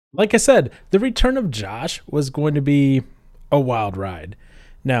like I said, the return of Josh was going to be a wild ride.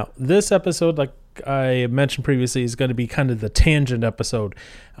 Now, this episode, like I mentioned previously, is going to be kind of the tangent episode.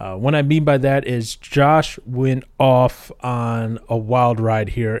 What I mean by that is Josh went off on a wild ride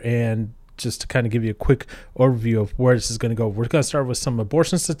here, and just to kind of give you a quick overview of where this is going to go, we're going to start with some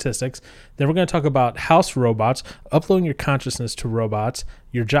abortion statistics. Then we're going to talk about house robots, uploading your consciousness to robots,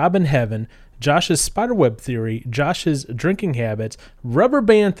 your job in heaven, Josh's spiderweb theory, Josh's drinking habits, rubber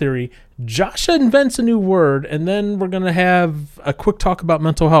band theory, Josh invents a new word, and then we're going to have a quick talk about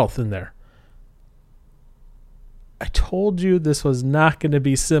mental health in there. I told you this was not going to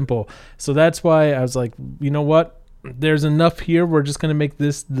be simple. So that's why I was like, you know what? There's enough here. We're just going to make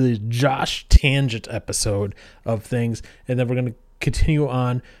this the Josh tangent episode of things. And then we're going to continue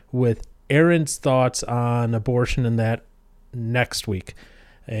on with Aaron's thoughts on abortion and that next week.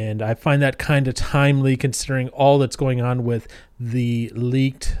 And I find that kind of timely considering all that's going on with the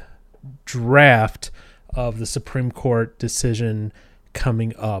leaked draft of the Supreme Court decision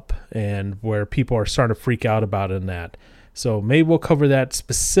coming up and where people are starting to freak out about in that. So maybe we'll cover that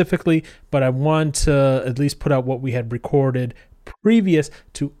specifically, but I want to at least put out what we had recorded previous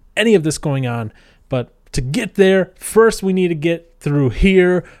to any of this going on. But to get there, first we need to get through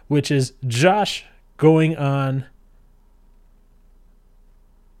here, which is Josh going on,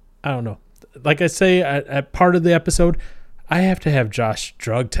 I don't know. Like I say at part of the episode, I have to have Josh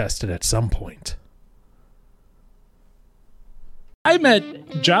drug tested at some point. I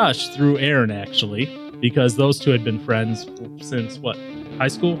met Josh through Aaron, actually, because those two had been friends since, what, high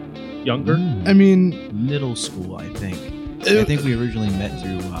school? Younger? I mean, Middle school, I think. I think we originally met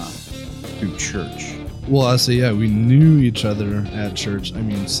through church. well, I say, yeah, we knew each other at church. I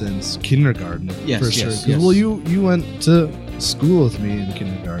mean, since kindergarten, Yes, for yes, sure. 'Cause, yes. well, you went to school with me in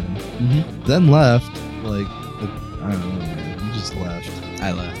kindergarten, Mm-hmm. then left. Like, I don't know, man. You just left.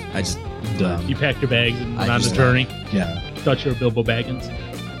 I left. I just Dumb. You packed your bags and went I on the just- journey. Yeah, Thought you were Bilbo Baggins.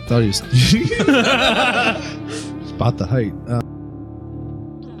 thought you spot the height.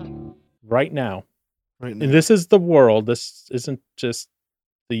 Right now, Right and this is the world. This isn't just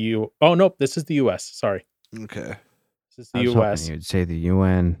the U. Oh, nope. This is the U.S. Sorry. Okay. This is the I was hoping U.S. you'd say the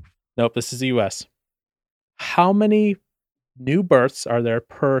UN. Nope. This is the U.S. How many new births are there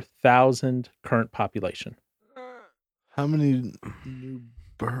per 1,000 current population? How many new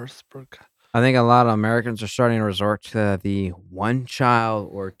births per? I think a lot of Americans are starting to resort to the one child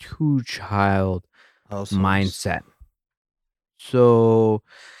or two child mindset. So,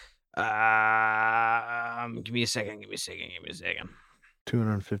 give me a second.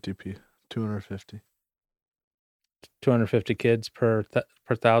 250 p. 250. 250 kids per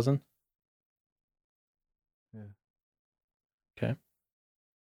 1,000? Yeah. Okay.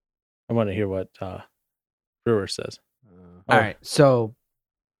 I want to hear what Brewer says. All right. So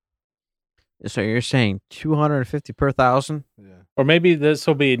you're saying 250 per 1,000? Yeah. Or maybe this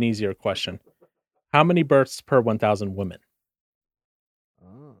will be an easier question. How many births per 1,000 women?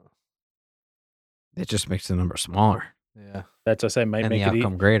 Oh. It just makes the number smaller Yeah. That's what I say. Might and make the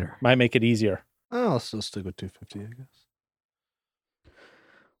outcome greater. might make it easier. I'll still stick with 250, I guess.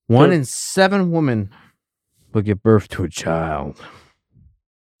 1 in 7 women will give birth to a child.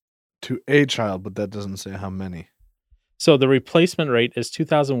 To a child, but that doesn't say how many. So the replacement rate is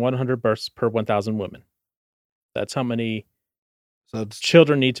 2,100 births per 1,000 women. That's how many So it's,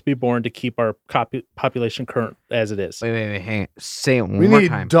 children need to be born to keep our population current as it is. Wait, hang on. Say it one we more need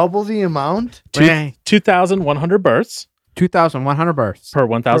time. double the amount. 2,100 births 2,100 births per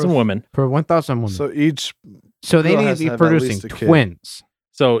 1,000 Per- women. per 1,000 women. So each So they girl need has to to be have at producing least a kid. twins.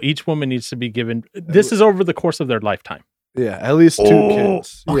 So each woman needs to be given. This is over the course of their lifetime. yeah, at least 2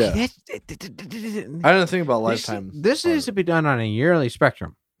 kids. Okay, Yeah. I didn't think about lifetime. This part. needs to be done on a yearly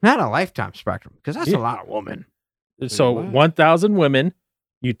spectrum, not a lifetime spectrum, because that's Yeah. a lot of women. So what? 1,000 women,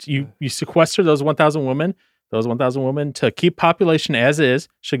 you sequester those 1,000 women. Those 1,000 women to keep population as is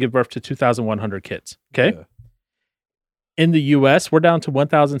should give birth to 2,100 kids. Okay. Yeah. In the U.S., we're down to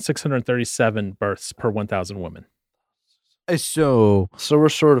 1,637 births per 1,000 women. So, So we're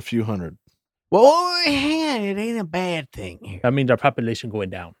short a few hundred. well, hang on, it ain't a bad thing here. That means our population going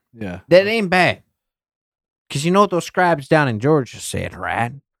down. Yeah. That ain't bad. Because you know what those scribes down in Georgia said,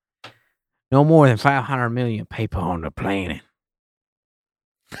 right? No more than 500 million people on the planet.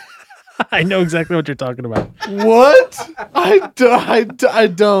 I know exactly what you're talking about. What? I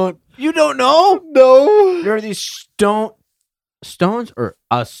don't. You don't know? No. There are these stones or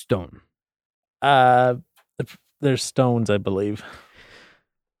a stone. There's stones, I believe.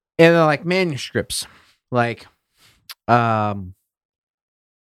 And they're like manuscripts. Like the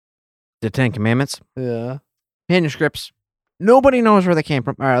Ten Commandments. Yeah. Manuscripts Nobody knows where they came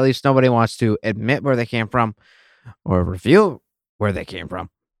from, or at least nobody wants to admit where they came from or reveal where they came from.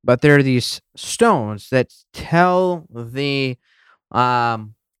 But there are these stones that tell the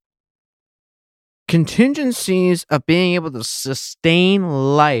contingencies of being able to sustain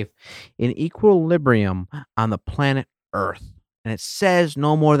life in equilibrium on the planet Earth. And it says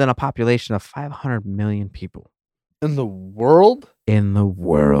no more than a population of 500 million people In the world? in the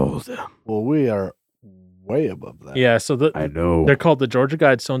world. Well, we are way above that. Yeah, so I know. they're called the Georgia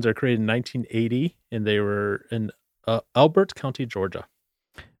Guidestones. They're created in 1980, and they were in Elbert County, Georgia.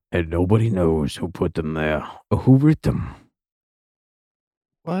 And nobody knows who put them there or who wrote them.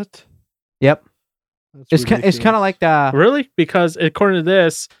 What? Yep. That's It's kind ridiculous. of like the... Really? Because according to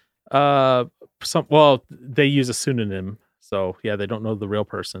this, they use a pseudonym. So, yeah, they don't know the real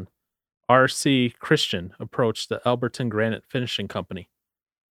person. R.C. Christian approached the Alberton Granite Finishing Company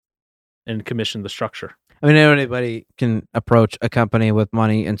and commissioned the structure. I mean, anybody can approach a company with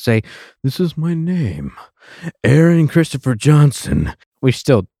money and say, "This is my name, Aaron Christopher Johnson." We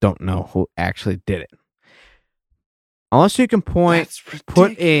still don't know who actually did it. Unless you can That's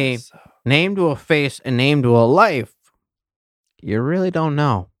put a ridiculous. name to a face and name to a life, you really don't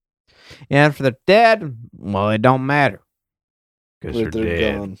know. And for the dead, well, it don't matter. Because Wait, they're they're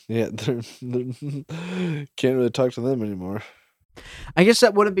dead. gone. Yeah, can't really talk to them anymore. I guess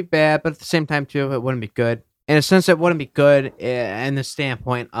that wouldn't be bad, but at the same time, too, it wouldn't be good. In a sense, it wouldn't be good in the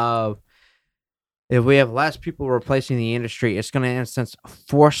standpoint of if we have less people replacing the industry, it's going to, in a sense,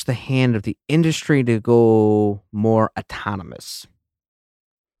 force the hand of the industry to go more autonomous.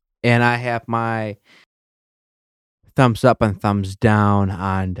 And I have my thumbs up and thumbs down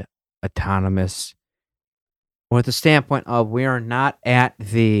on autonomous. With the standpoint of we are not at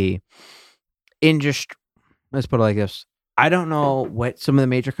the industry. Let's put it like this. I don't know what some of the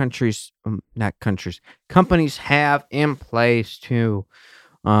major companies have in place to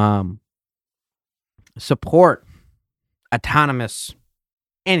support autonomous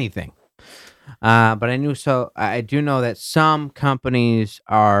anything. But I do know that some companies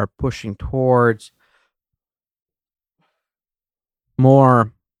are pushing towards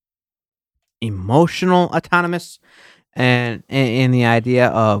more emotional autonomous and in the idea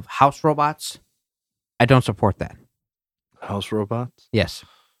of house robots. I don't support that. House robots? Yes.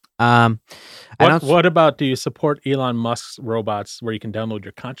 I don't. What about, do you support Elon Musk's robots where you can download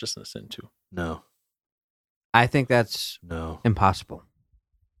your consciousness into? No. I think that's No. impossible.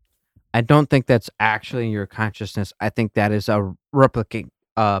 I don't think that's actually your consciousness. I think that is a replicate.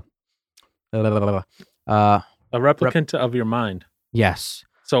 A replicant of your mind. Yes,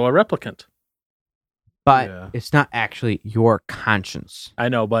 So a replicant. but Yeah. it's not actually your conscience. I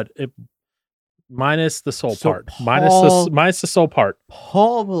know, but minus the soul So part. Paul- Minus the soul part.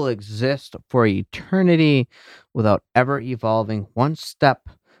 Paul will exist for eternity without ever evolving one step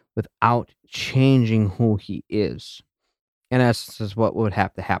without changing who he is. In essence, is what would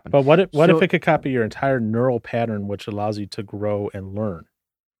have to happen. But what if So- it could copy your entire neural pattern, which allows you to grow and learn?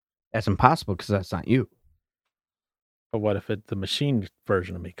 That's impossible because that's not you. But what if the machine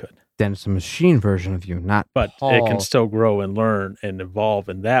version of me could? Then it's a machine version of you, not But Paul. it can still grow and learn and evolve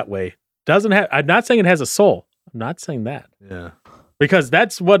in that way. Doesn't have. I'm not saying it has a soul. I'm not saying that, Yeah. because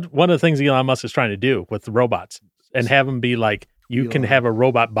that's what one of the things Elon Musk is trying to do with the robots, and have them be like, you can Elon. have a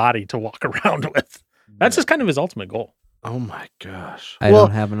robot body to walk around with. That's just kind of his ultimate goal. Oh my gosh. I Well,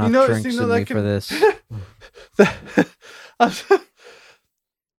 don't have enough you know, drinks you know, in that me for can- this.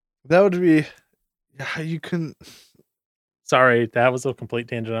 That would be. Yeah, you can. Sorry, that was a complete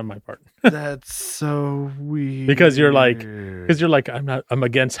tangent on my part. That's so weird. Because you're like- Because you're like, I'm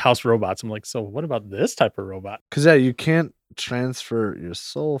against house robots. I'm like, so what about this type of robot? Because yeah, you can't transfer your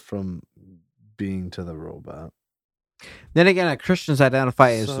soul from being to the robot. Then again, Christians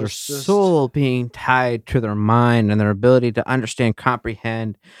identify as So their it's just- soul being tied to their mind and their ability to understand,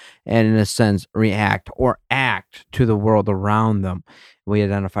 comprehend, and in a sense, react or act to the world around them. We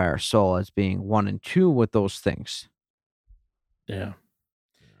identify our soul as being one and two with those things. Yeah.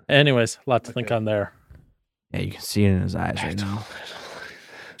 Anyways, a lot to think Okay. on there. Yeah, you can see it in his eyes right now.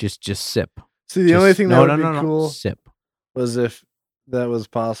 Just sip. See, the only Just- thing no, that would no, be no, cool Sip. was if that was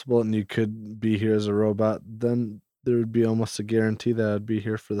possible and you could be here as a robot, then there would be almost a guarantee that I'd be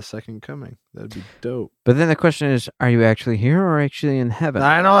here for the second coming. That'd be dope. But then the question is, are you actually here or actually in heaven?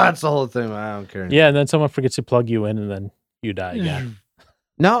 I know that's the whole thing. But I don't care. Yeah, and then someone forgets to plug you in, and then you die again.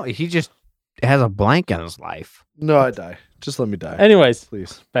 No, he just has a blank in his life. No, I die. Just let me die, Anyways,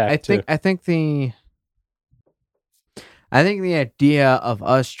 please. back to I think the idea of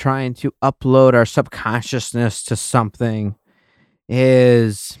us trying to upload our subconsciousness to something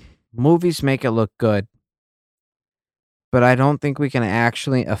is movies make it look good. but I don't think we can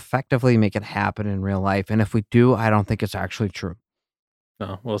actually effectively make it happen in real life. And if we do, I don't think it's actually true.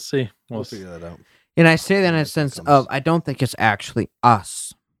 No, we'll see. We'll figure that out. And I say that in When a it sense comes. of I don't think it's actually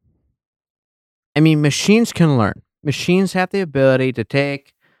us. I mean, machines can learn. Machines have the ability to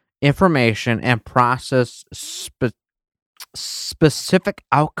take information and process specific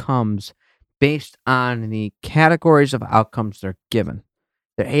outcomes based on the categories of outcomes they're given.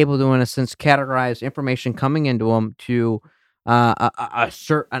 They're able to, in a sense, categorize information coming into them to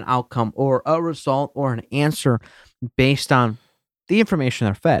assert an outcome or a result or an answer based on the information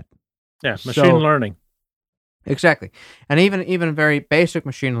they're fed. Yeah, machine So- learning. Exactly. And even very basic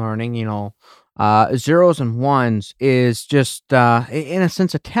machine learning, zeros and ones is just in a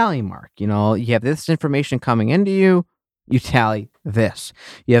sense a tally mark. You have this information coming into you, you tally this.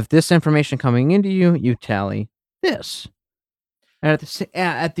 You have this information coming into you, you tally this. And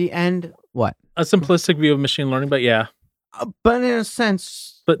at the end, what? A simplistic view of machine learning, but yeah. But in a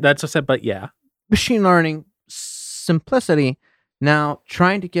sense, But that's what I said, but yeah. machine learning simplicity. Now,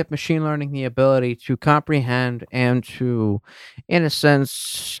 trying to give machine learning the ability to comprehend and to, in a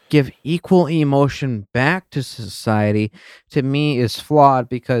sense, give equal emotion back to society, to me, is flawed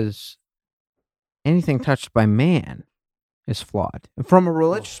because anything touched by man is flawed. And from a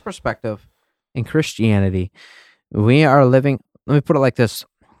religious perspective, in Christianity, we are living. Let me put it like this.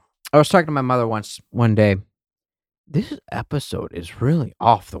 I was talking to my mother one day. This episode is really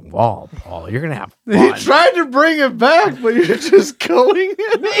off the wall, Paul. You're gonna have He fun. tried to bring it back, but you're just going.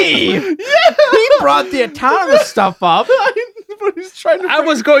 Me? Yeah. He brought the autonomous stuff up. But he's trying to. I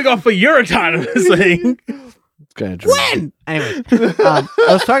was going off of your autonomous thing. Kind of When? Anyway, I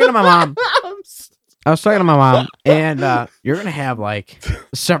was talking to my mom. And you're gonna have like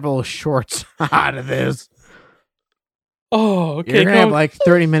several shorts out of this. Oh, okay. You're gonna have go- like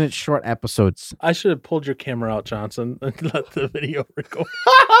 30-minute short episodes. I should have pulled your camera out, Johnson, and let the video record.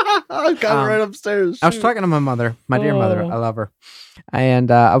 I got right upstairs. I was shoot. talking to my mother, my dear mother. Oh. I love her, and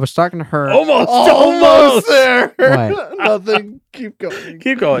I was talking to her. Almost there. What? Nothing. Keep going.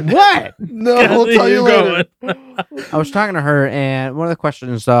 Keep going. What? No, we'll tell you later. I was talking to her, and one of the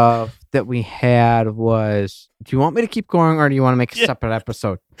questions that we had was, "Do you want me to keep going, or do you want to make a Yeah. separate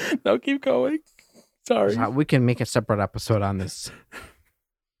episode?" No, keep going. Sorry. We can make a separate episode on this.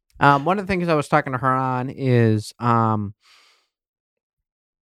 One of the things I was talking to her on is,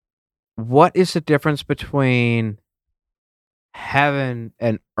 what is the difference between heaven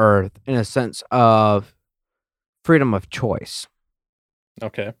and earth in a sense of freedom of choice?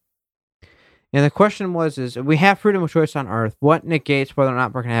 Okay. And the question is we have freedom of choice on earth. What negates whether or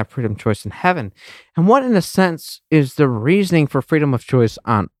not we're going to have freedom of choice in heaven? And what, in a sense, is the reasoning for freedom of choice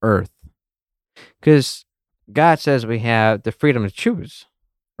on earth? Because God says we have the freedom to choose,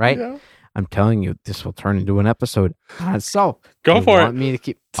 right? Yeah. I'm telling you, this will turn into an episode. So Go you for want it. me to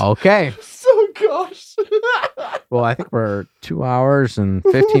keep? Okay. So gosh. Well, I think we're 2 hours and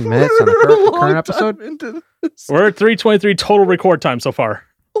 15 minutes on the current episode. Into this. We're at 3:23 total record time so far.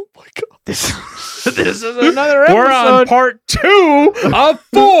 Oh my god. This is another episode. We're on part 2 of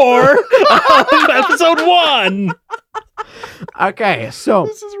 4 of episode 1. Okay, so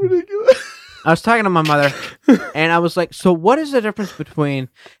This is ridiculous. I was talking to my mother, and I was like, so what is the difference between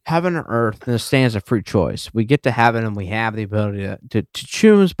heaven and earth in the stands of free choice? We get to heaven and we have the ability to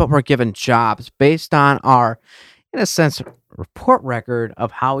choose, but we're given jobs based on our, in a sense, report record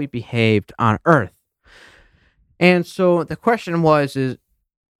of how we behaved on earth. And so the question is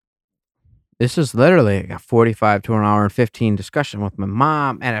this is literally a 45 to an hour and 15 discussion with my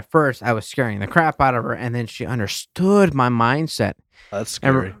mom. And at first I was scaring the crap out of her, and then she understood my mindset. That's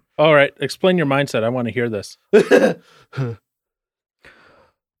And scary. All right, explain your mindset. I want to hear this.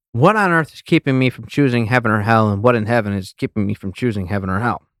 What on earth is keeping me from choosing heaven or hell, and what in heaven is keeping me from choosing heaven or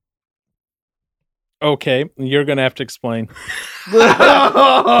hell? Okay, you're going to have to explain.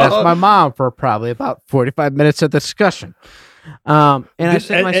 That's my mom for probably about 45 minutes of discussion. And I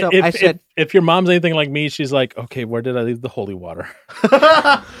said to myself, if your mom's anything like me, she's like, okay, where did I leave the holy water?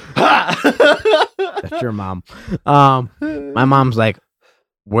 that's your mom. My mom's like,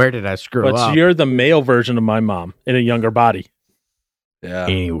 where did I screw But up? you're the male version of my mom in a younger body. Yeah.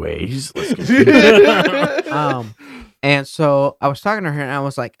 Anyways, and so I was talking to her, and I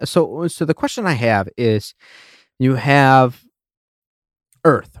was like, so the question I have is, you have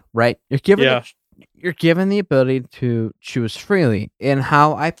Earth, right? You're given the ability to choose freely. And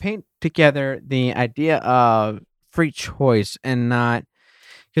how I paint together the idea of free choice, and not,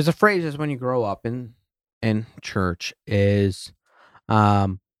 because the phrase is when you grow up in church is,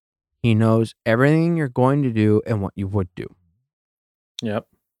 he knows everything you're going to do and what you would do. Yep.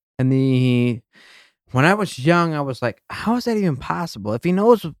 And the when I was young, I was like, how is that even possible? If he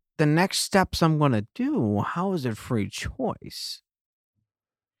knows the next steps I'm going to do, how is it free choice?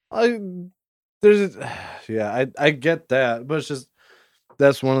 I get that, but it's just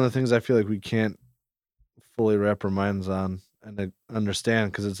that's one of the things I feel like we can't fully wrap our minds on and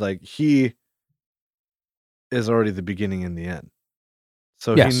understand, because it's like he is already the beginning and the end.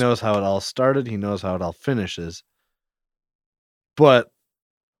 So Yes. he knows how it all started, he knows how it all finishes. But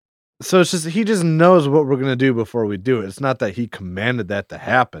so it's just he just knows what we're gonna do before we do it. It's not that he commanded that to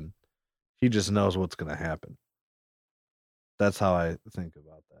happen. He just knows what's gonna happen. That's how I think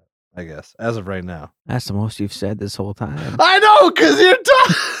about that, I guess, as of right now. That's the most you've said this whole time. I know, because you're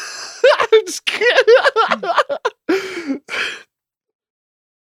talking. I'm just kidding.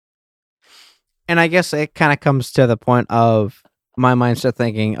 And I guess it kind of comes to the point of my mindset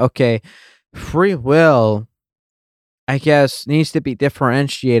thinking, okay, free will, I guess, needs to be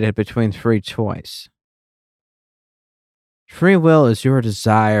differentiated between free choice. Free will is your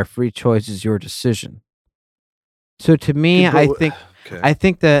desire. Free choice is your decision. So to me, I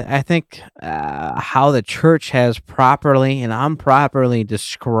think how the church has properly and improperly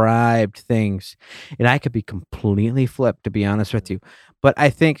described things, and I could be completely flipped, to be honest with you, but I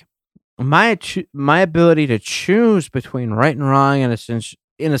think my ability to choose between right and wrong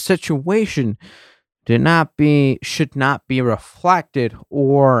in a situation should not be reflected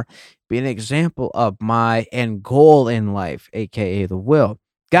or be an example of my end goal in life, aka the will.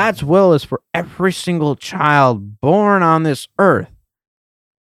 God's will is for every single child born on this earth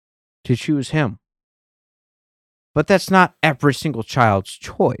to choose him. But that's not every single child's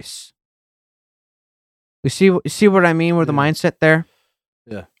choice. You see what I mean with the mindset there?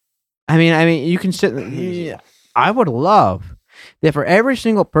 Yeah. I mean, you can sit. Yeah, I would love that for every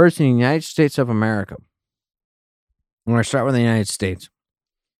single person in the United States of America, I'm going to start with the United States,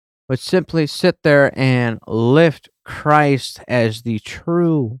 would simply sit there and lift Christ as the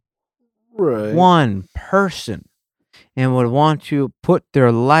true one person, and would want to put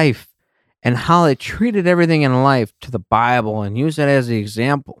their life and how they treated everything in life to the Bible and use that as the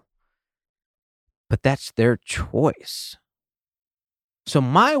example. But that's their choice. So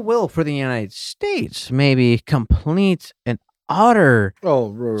my will for the United States may be complete and utter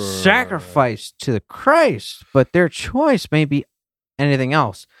sacrifice to the Christ, but their choice may be anything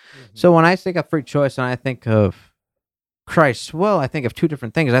else. So when I think of free choice and I think of Christ's will, I think of two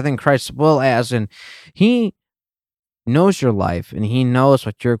different things. I think Christ's will as in he knows your life and he knows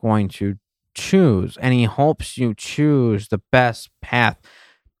what you're going to choose, and he hopes you choose the best path.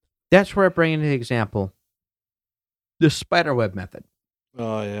 That's where I bring into the example the spiderweb method.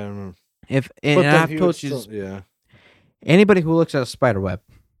 Oh yeah, I remember. I've told you, anybody who looks at a spiderweb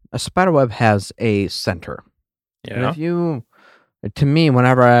has a center. Yeah. And to me,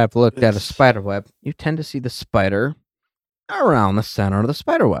 whenever I've looked at a spiderweb, you tend to see the spider around the center of the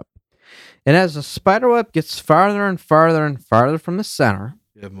spiderweb. And as the spiderweb gets farther and farther and farther from the center,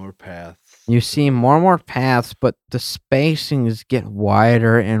 you have more paths. You see more and more paths, but the spacings get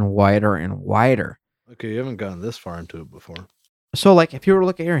wider and wider and wider. Okay, you haven't gotten this far into it before. So, like, if you were to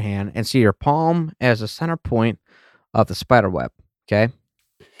look at your hand and see your palm as the center point of the spider web, okay?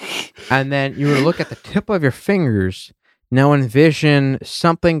 And then you were to look at the tip of your fingers, now envision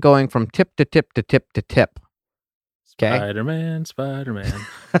something going from tip to tip to tip to tip. Okay? Spider-Man.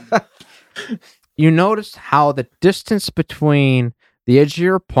 You notice how the distance between the edge of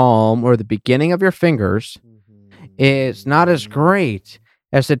your palm or the beginning of your fingers is not as great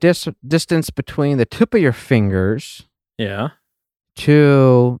as the distance between the tip of your fingers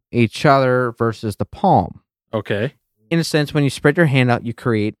to each other versus the palm. Okay. In a sense, when you spread your hand out, you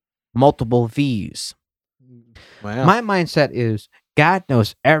create multiple V's. Wow. My mindset is God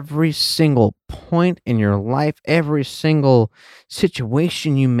knows every single point in your life, every single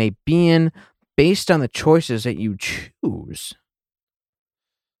situation you may be in, based on the choices that you choose.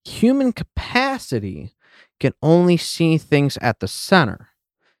 Human capacity can only see things at the center.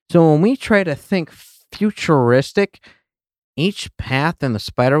 So when we try to think futuristic, each path in the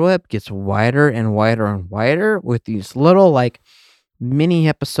spiderweb gets wider and wider and wider with these little like mini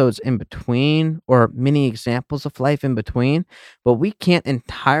episodes in between or mini examples of life in between, but we can't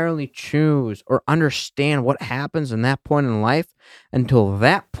entirely choose or understand what happens in that point in life until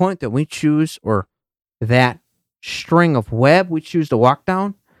that point that we choose, or that string of web we choose to walk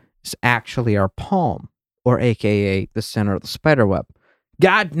down, is actually our palm, or aka the center of the spider web.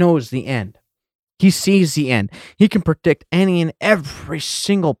 God knows the end. He sees the end. He can predict any and every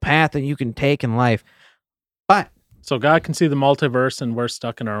single path that you can take in life. But so God can see the multiverse, and we're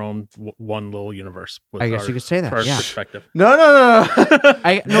stuck in our own one little universe. I guess you could say that. Yeah. Perspective. No.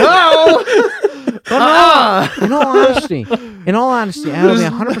 But no, in all honesty, I'll be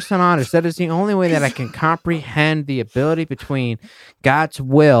 100% honest. That is the only way that I can comprehend the ability between God's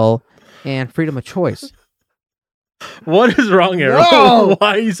will and freedom of choice. What is wrong, Aaron? No!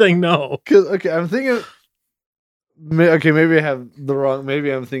 Why are you saying no? Because I'm thinking. Okay, maybe I have the wrong.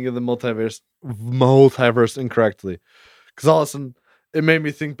 Maybe I'm thinking the multiverse incorrectly. Because all of a sudden, it made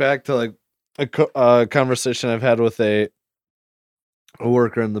me think back to like a conversation I've had with a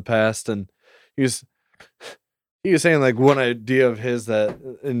worker in the past, and he was saying like one idea of his that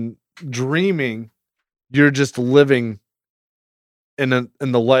in dreaming, you're just living in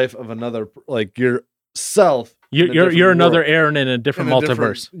the life of another, like yourself. You're another Aaron in a different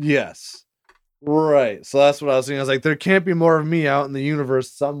multiverse. Yes. Right. So that's what I was thinking. I was like, there can't be more of me out in the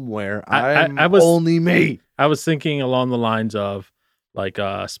universe somewhere. I was only me. I was thinking along the lines of like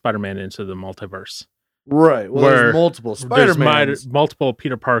Spider-Man Into the Multiverse. Right. Well, there's multiple Spider-Mans. Multiple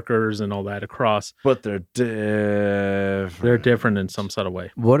Peter Parkers and all that across. But they're different. They're different in some sort of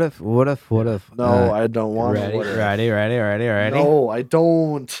way. What if? No, I don't want ready. to. No, I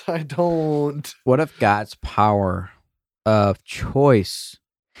don't. What if God's power of choice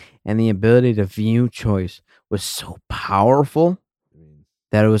and the ability to view choice was so powerful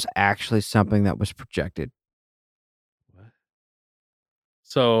that it was actually something that was projected?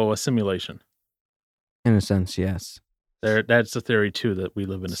 So a simulation. In a sense, yes. That's the theory too, that we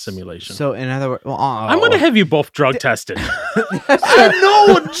live in a simulation. So in other words, I'm going to have you both drug tested. I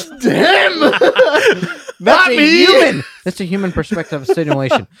know it's him. Not me. Human. That's a human perspective of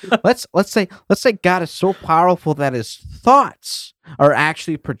simulation. Let's say God is so powerful that his thoughts are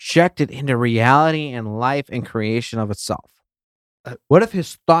actually projected into reality and life and creation of itself. What if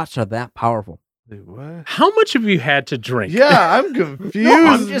his thoughts are that powerful? Wait, what? How much have you had to drink? Yeah, I'm confused. No,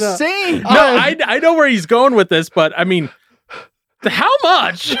 I'm just saying. No, I know where he's going with this, but I mean, how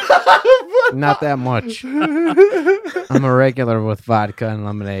much? Not that much. I'm a regular with vodka and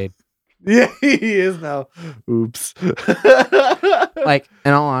lemonade. Yeah, he is now. Oops. Like,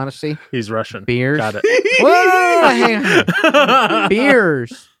 in all honesty, He's Russian. beers. Got it. Whoa, hang on.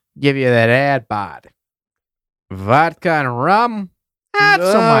 Beers give you that ad bod. Vodka and rum, not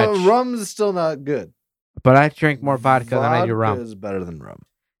so much. Rum's still not good. But I drink more vodka than I do rum. Vodka is better than rum.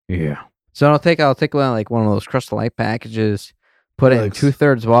 Yeah. So I'll take like one of those Crystal Light packages, put it in Like-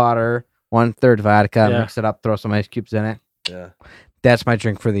 2/3 water, 1/3 vodka, Yeah. mix it up, throw some ice cubes in it. Yeah. That's my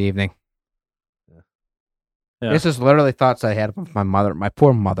drink for the evening. Yeah. This is literally thoughts I had with my mother, my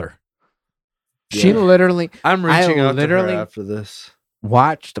poor mother. She Yeah. literally I'm reaching out literally to her after this.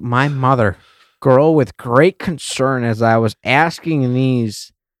 watched my mother grow with great concern as I was asking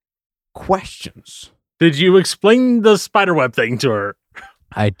these questions. Did you explain the spiderweb thing to her?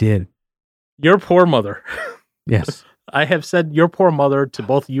 I did. Your poor mother. Yes. I have said your poor mother to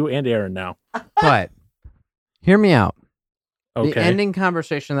both you and Aaron now. But hear me out. Okay. The ending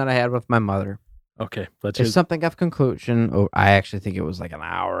conversation that I had with my mother Okay. Let's is hear. something of conclusion. Oh, I actually think it was like an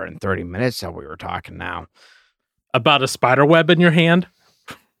hour and 30 minutes that we were talking now. About a spiderweb in your hand.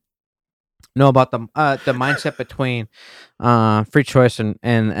 No, about the mindset between free choice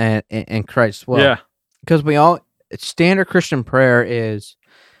and Christ. Well, Yeah. because standard Christian prayer is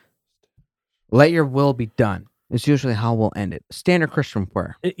let your will be done. It's usually how we'll end it. Standard Christian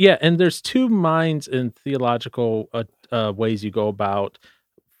prayer. Yeah. And there's two minds in theological ways you go about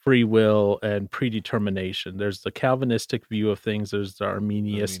free will and predetermination. There's the Calvinistic view of things. There's the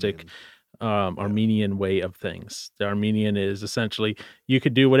Armenian way of things. The Armenian is essentially you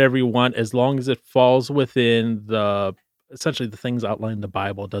could do whatever you want as long as it falls within essentially the things outlined in the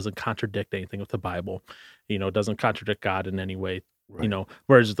Bible. It doesn't contradict anything with the Bible. It doesn't contradict God in any way. Right.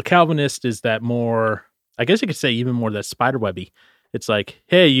 Whereas the Calvinist is that more, I guess you could say even more that spiderwebby. It's like,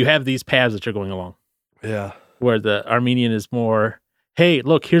 hey, you have these paths that you're going along. Yeah. Where the Armenian is more, hey,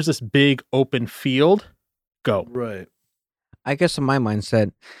 look, here's this big open field. Go. Right. I guess in my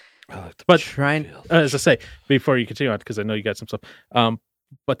mindset, I like the But trying. as I say, before you continue on, because I know you got some stuff.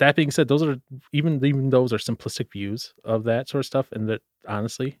 But that being said, those are even those are simplistic views of that sort of stuff, and that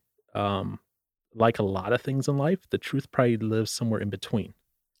honestly, like a lot of things in life, the truth probably lives somewhere in between.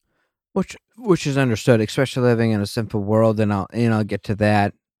 Which is understood, especially living in a sinful world, and I'll get to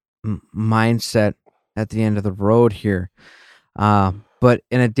that mindset at the end of the road here. But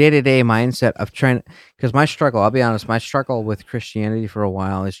in a day-to-day mindset of trying, because I'll be honest, my struggle with Christianity for a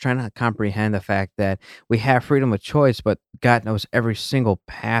while is trying to comprehend the fact that we have freedom of choice, but God knows every single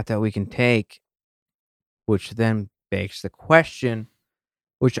path that we can take, which then begs the question,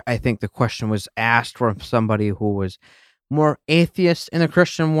 which I think the question was asked from somebody who was more atheist in the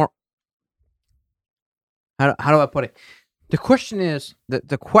Christian world. How do I put it? The question is,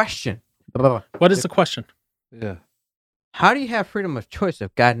 the question What is the question? Yeah. How do you have freedom of choice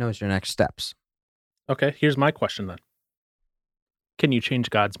if God knows your next steps? Okay, here's my question then. Can you change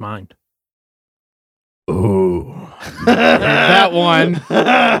God's mind? Ooh. that one.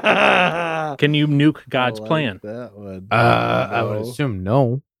 Can you nuke God's plan? That one. I would No. assume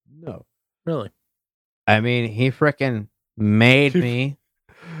no. No. Really? I mean, he frickin' made me.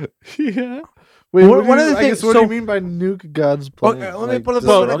 Yeah. Wait, One of the I guess things- what do so- you mean by nuke God's plan? Okay, let me put it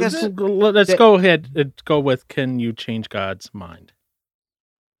Well, Well, I guess- let's that- go ahead and go with can you change God's mind?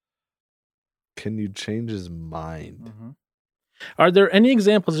 Can you change his mind? Mm-hmm. Are there any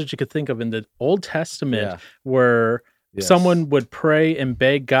examples that you could think of in the Old Testament where Yes. someone would pray and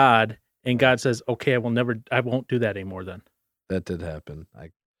beg God and God says, okay, I won't do that anymore then? That did happen.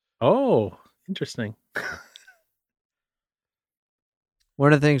 Oh, interesting.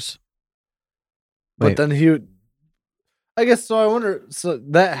 One of the things. But Wait. then he would. I guess so. I wonder. So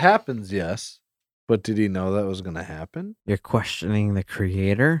that happens, yes. But did he know that was going to happen? You're questioning the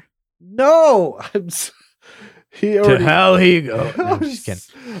creator? No. He already. hell he go. No, I'm just kidding.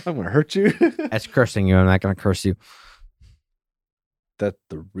 I'm going to hurt you. That's cursing you. I'm not going to curse you. That's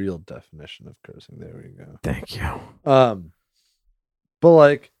the real definition of cursing. There we go. Thank you. But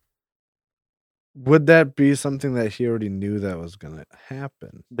like, would that be something that he already knew that was going to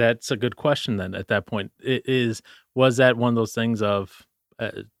happen? That's a good question then at that point. Was that one of those things of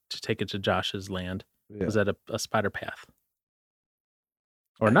to take it to Josh's land? Yeah. Was that a spider path?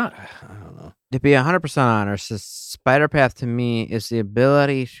 Or not? I don't know. To be 100% honest, the spider path to me is the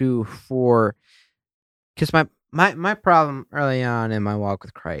ability because my problem early on in my walk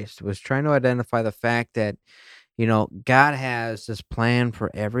with Christ was trying to identify the fact that, God has this plan for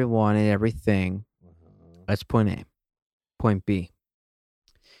everyone and everything. That's point A. Point B.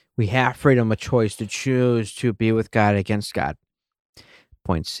 We have freedom of choice to choose to be with God against God.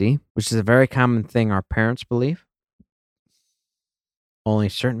 Point C, which is a very common thing our parents believe. Only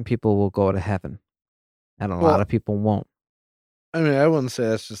certain people will go to heaven, and a lot of people won't. I mean, I wouldn't say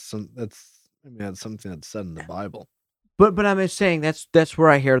that's just that's something that's said in the Bible. But I'm just saying that's where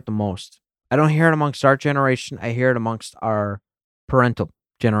I hear it the most. I don't hear it amongst our generation. I hear it amongst our parental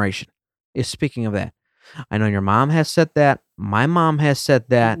generation. Is speaking of that. I know your mom has said that. My mom has said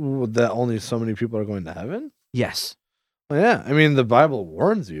that. That only so many people are going to heaven? Yes. Well, yeah. I mean, the Bible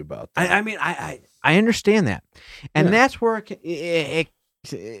warns you about that. I mean, I understand that. And Yeah. that's where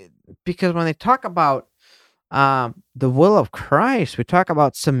because when they talk about the will of Christ, we talk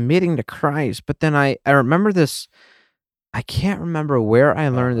about submitting to Christ. But then I remember this. I can't remember where I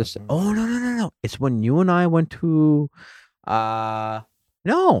learned this. Oh, no. It's when you and I went to,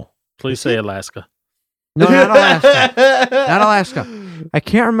 no. Please say Alaska. No, not Alaska. Not Alaska. I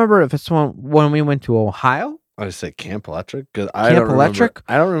can't remember if it's when we went to Ohio I would say Camp Electric because Camp Electric?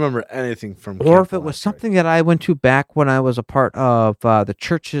 I don't remember anything from. or Camp if it was Electric. something that I went to back when I was a part of the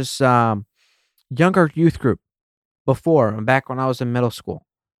church's younger youth group back when I was in middle school.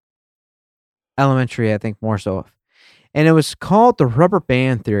 Elementary, I think more so. And it was called the rubber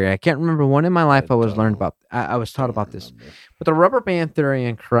band theory. I can't remember when in my life I was learned about. I was taught about this. But the rubber band theory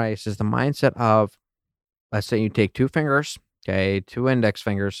in Christ is the mindset of, let's say you take two fingers, okay, two index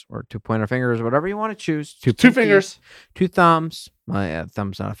fingers or two pointer fingers, whatever you want to choose. Two Two pinkies, fingers. two thumbs. Well, yeah,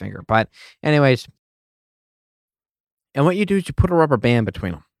 thumb's not a finger, but anyways. And what you do is you put a rubber band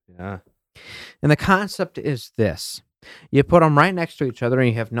between them. Yeah. And the concept is this: you put them right next to each other, and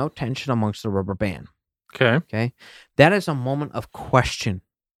you have no tension amongst the rubber band. Okay. Okay, that is a moment of question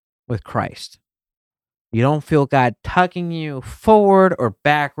with Christ. You don't feel God tugging you forward or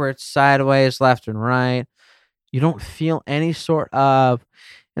backwards, sideways, left and right. You don't feel any sort of,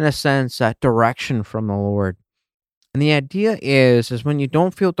 in a sense, direction from the Lord. And the idea is when you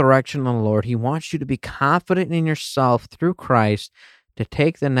don't feel direction from the Lord, He wants you to be confident in yourself through Christ to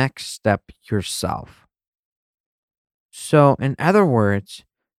take the next step yourself. So, in other words,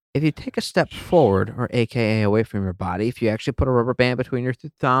 if you take a step forward, or AKA away from your body, if you actually put a rubber band between your two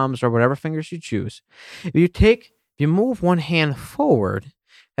thumbs or whatever fingers you choose, if you move one hand forward,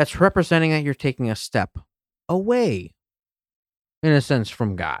 that's representing that you're taking a step away, in a sense,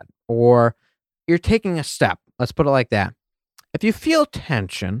 from God, or you're taking a step. Let's put it like that. If you feel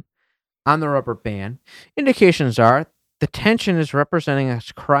tension on the rubber band, indications are the tension is representing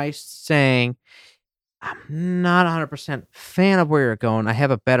as Christ saying, I'm not 100% fan of where you're going. I have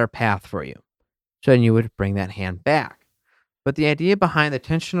a better path for you. So then you would bring that hand back. But the idea behind the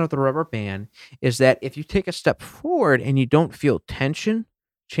tension of the rubber band is that if you take a step forward and you don't feel tension,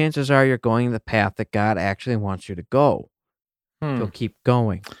 chances are you're going the path that God actually wants you to go. So keep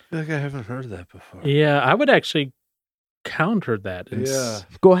going. I feel like I haven't heard that before. Yeah, I would actually counter that.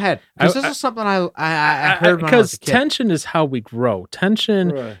 Go ahead. Because I- this is something I heard when I was Because a kid. tension is how we grow. Tension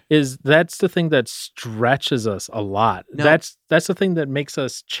Right. that's the thing that stretches us a lot. No. That's the thing that makes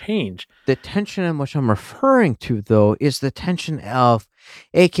us change. The tension in which I'm referring to, though, is the tension of,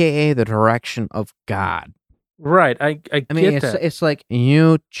 AKA the direction of God. Right. I mean, get that. it's like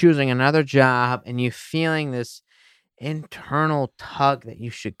you choosing another job and you feeling this internal tug that you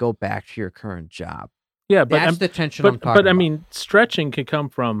should go back to your current job. Yeah, but That's the tension I'm talking but I about. mean, stretching can come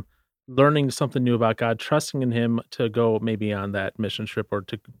from learning something new about God, trusting in Him to go maybe on that mission trip or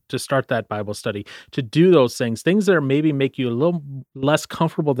to start that Bible study, to do those things that are maybe make you a little less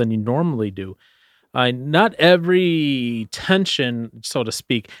comfortable than you normally do. Not every tension, so to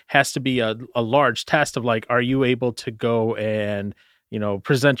speak, has to be a large test of like, are you able to go and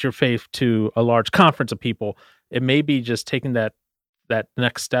present your faith to a large conference of people? It may be just taking that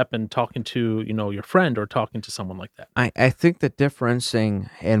next step and talking to your friend or talking to someone like that. I think the differencing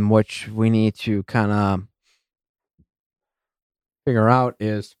in which we need to kind of figure out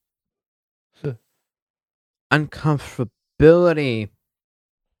is uncomfortability.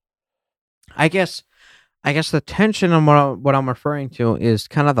 I guess the tension on what I'm referring to is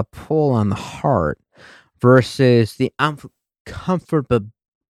kind of the pull on the heart versus the comfortability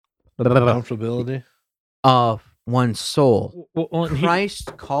Comfortability. of one's soul. Well, and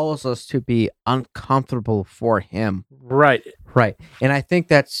Christ calls us to be uncomfortable for Him. right. Right. And I think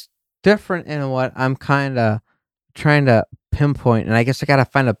that's different in what I'm kind of trying to pinpoint. And I guess I got to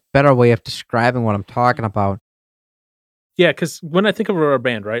find a better way of describing what I'm talking about. Yeah, because when I think of a rubber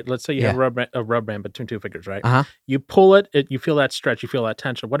band, right? Let's say you have Yeah. a rubber band between two fingers, right? Uh-huh. You pull it, you feel that stretch, you feel that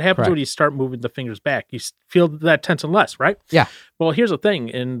tension. What happens Correct. when you start moving the fingers back? You feel that tension less, right? Yeah. Well, here's the thing,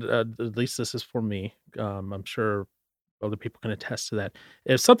 and at least this is for me. I'm sure other people can attest to that.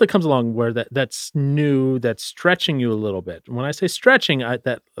 If something comes along where that's new, that's stretching you a little bit. When I say stretching,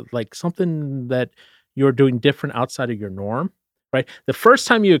 that like something that you're doing different outside of your norm, right? The first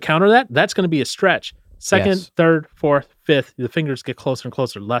time you encounter that, that's going to be a stretch. Second, Yes. third, fourth, fifth, the fingers get closer and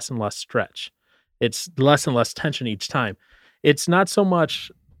closer, less and less stretch. It's less and less tension each time. It's not so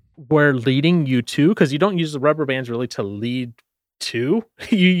much where leading you to, because you don't use the rubber bands really to lead to.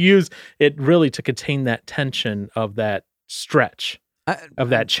 You use it really to contain that tension of that stretch, of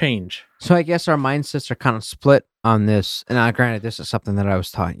that change. So I guess our mindsets are kind of split on this. And granted, this is something that I was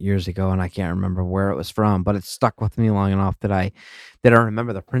taught years ago, and I can't remember where it was from, but it stuck with me long enough that I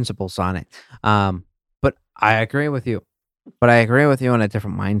remember the principles on it. But I agree with you. But I agree with you on a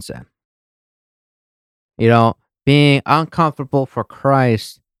different mindset. Being uncomfortable for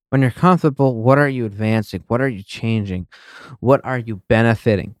Christ. When you're comfortable, what are you advancing? What are you changing? What are you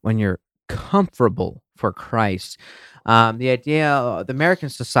benefiting when you're comfortable for Christ? The idea, the American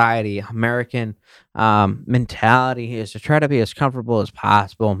society, American mentality is to try to be as comfortable as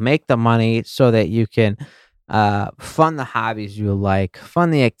possible, make the money so that you can fund the hobbies you like,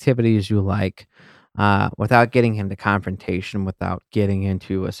 fund the activities you like, without getting into confrontation, without getting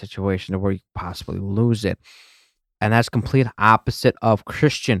into a situation where you possibly lose it. And that's complete opposite of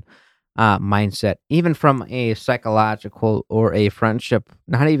Christian mindset, even from a psychological or a friendship,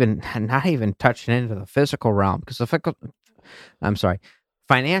 not even touching into the physical realm, because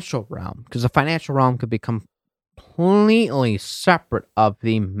financial realm, because the financial realm could become completely separate of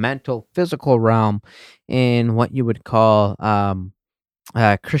the mental, physical realm in what you would call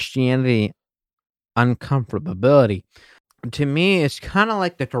Christianity uncomfortability. To me, it's kind of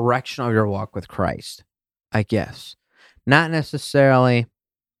like the direction of your walk with Christ, I guess. Not necessarily.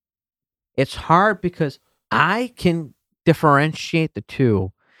 It's hard because I can differentiate the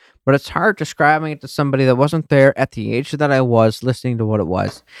two, but it's hard describing it to somebody that wasn't there at the age that I was listening to what it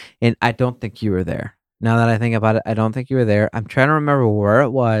was. And I don't think you were there. Now that I think about it, I don't think you were there. I'm trying to remember where it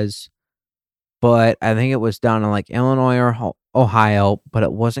was, but I think it was down in like Illinois or Ohio, but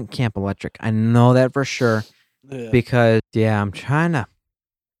it wasn't Camp Electric. I know that for sure because I'm trying to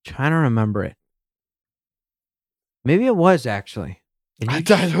remember it. Maybe it was actually. I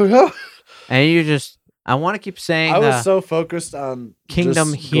don't know. And you just, I want to keep saying I was so focused on Kingdom just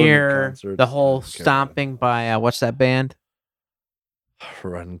going to here, concerts the whole and caring stomping by, what's that band? about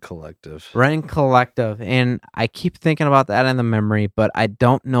Run Collective. Ren Collective. And I keep thinking about that in the memory, but I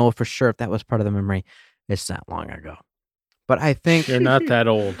don't know for sure if that was part of the memory. It's that long ago. But I think You're not that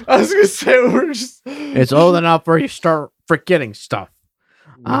old. I was gonna say we're just. it's old enough where you start forgetting stuff.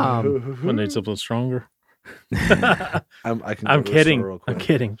 When they something stronger. I can I'm go to the store kidding. real I'm quick.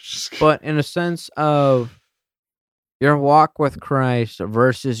 kidding. But in a sense of your walk with Christ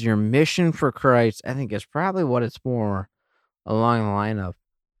versus your mission for Christ, I think is probably what it's more along the line of.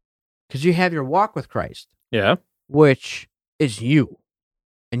 Because you have your walk with Christ. Yeah. which is you,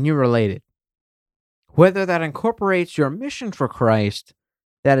 and you related. Whether that incorporates your mission for Christ,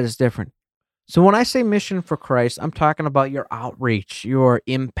 that is different. So when I say mission for Christ, I'm talking about your outreach, your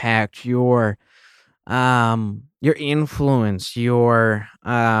impact, your influence, your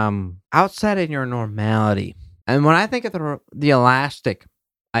outside of your normality. And when I think of the elastic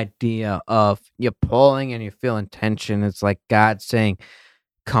idea of you pulling and you feeling tension, it's like God saying,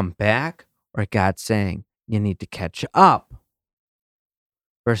 come back, or God saying, you need to catch up,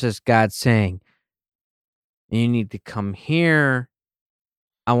 versus God saying, you need to come here,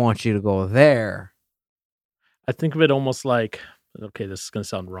 I want you to go there. I think of it almost like, okay, this is going to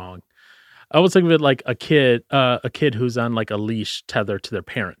sound wrong. I always think of it like a kid who's on like a leash tethered to their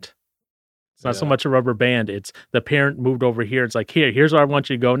parent. It's not so much a rubber band. It's the parent moved over here. It's like, here's where I want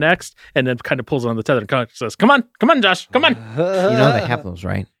you to go next. And then kind of pulls on the tether and says, come on, Josh, come on. You know they have those,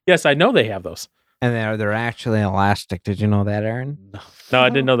 right? Yes, I know they have those. And they're actually elastic. Did you know that, Aaron? No, I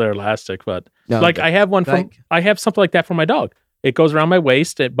didn't know they're elastic, but No, I have one I have something like that for my dog. It goes around my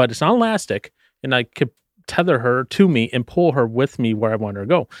waist, but it's not elastic. And I could tether her to me and pull her with me where I want her to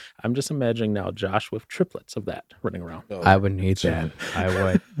go. I'm just imagining now Josh with triplets of that running around. I would need that. I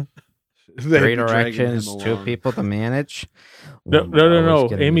would. They'd 3 be dragging directions, him 2 along. people to manage. No.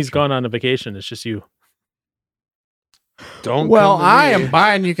 Amy's gone on a vacation. It's just you. Don't. Well, come to I me. am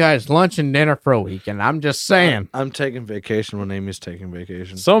buying you guys lunch and dinner for a weekend. I'm just saying. I'm taking vacation when Amy's taking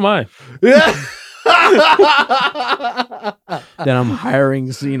vacation. So am I. Yeah. Then I'm hiring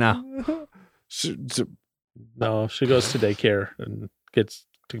Xena. No, she goes to daycare and gets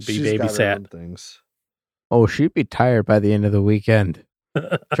to be She's got her babysat. own things. Oh, she'd be tired by the end of the weekend.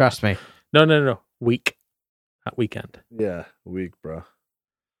 Trust me. No. Week, not weekend. Yeah, weak, bro.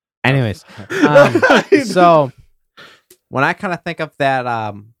 Anyways, so when I kind of think of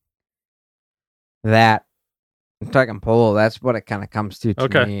that, that tug and pull, that's what it kind of comes to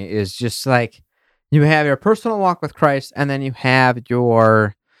Okay. me. Is just like you have your personal walk with Christ, and then you have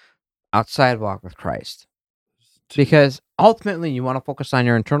your outside walk with Christ. Because ultimately, you want to focus on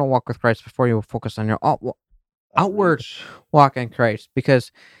your internal walk with Christ before you focus on your outward walk in Christ.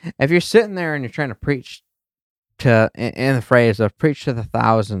 Because if you're sitting there and you're trying to preach to, in the phrase of preach to the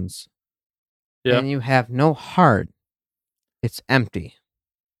thousands, Yeah. and you have no heart, it's empty.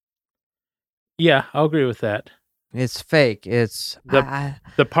 Yeah, I'll agree with that. It's fake. It's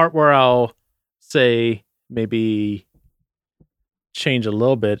The part where I'll say maybe change a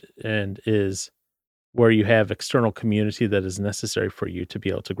little bit and is where you have external community that is necessary for you to be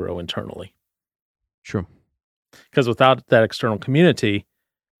able to grow internally. true. Because without that external community,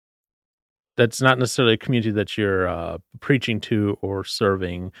 that's not necessarily a community that you're preaching to or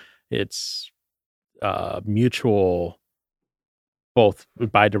serving. It's mutual, both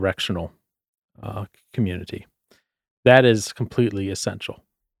bi-directional community. That is completely essential.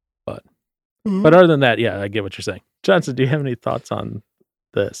 But other than that, yeah, I get what you're saying. Johnson, do you have any thoughts on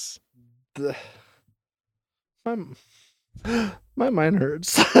this? My mind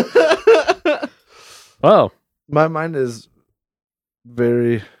hurts. Oh, My mind is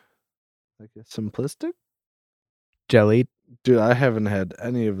very, I guess, simplistic. Jelly. Dude, I haven't had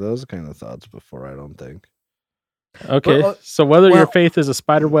any of those kind of thoughts before, I don't think. okay. Well, So whether your well- faith is a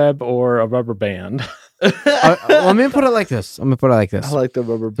spider web or a rubber band, Let me put it like this. I like the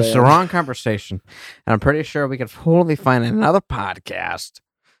rubber This is band. the wrong conversation. And I'm pretty sure we could totally find another podcast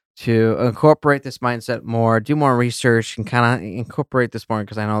to incorporate this mindset more, do more research, and kind of incorporate this more,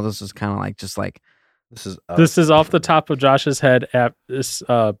 because I know this is kind of like just like this is off the top of Josh's head at this,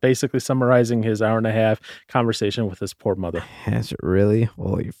 basically summarizing his hour and a half conversation with his poor mother. Has it really?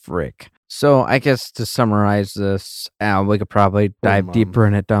 Holy frick. So I guess to summarize this, we could probably dive Mom. deeper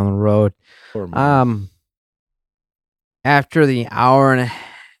in it down the road. Poor mom. After the hour and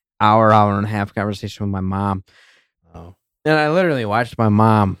a half conversation with my mom, Oh, and I literally watched my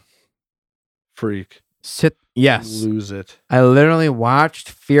mom freak. sit. Yes, Lose it. I literally watched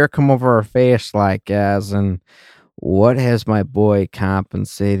fear come over her face, like as in, what has my boy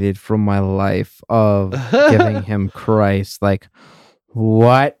compensated from my life of giving him Christ? Like,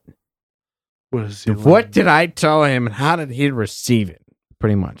 what? What is he? What did I tell him, and how did he receive it?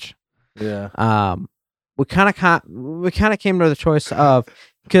 Pretty much. Yeah. We kind of came to the choice of,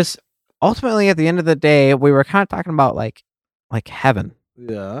 because ultimately at the end of the day, we were kind of talking about like heaven,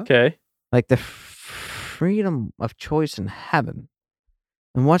 Yeah. Okay. like the freedom of choice in heaven,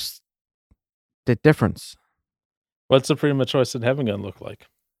 and what's the difference? What's the freedom of choice in heaven going to look like?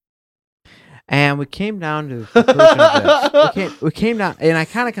 And we came down to the conclusion of this. We came down, and I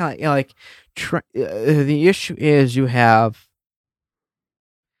kind of like the issue is you have.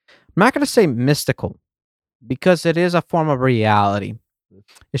 I'm not going to say mystical, because it is a form of reality.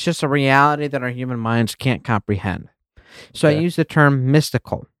 It's just a reality that our human minds can't comprehend. So I Okay. use the term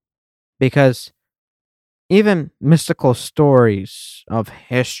mystical because even mystical stories of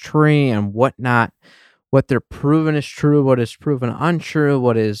history and whatnot, what they're proven is true, what is proven untrue,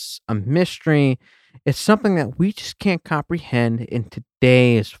 what is a mystery, it's something that we just can't comprehend in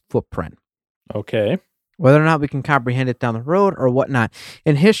today's footprint. Okay. Whether or not we can comprehend it down the road or whatnot.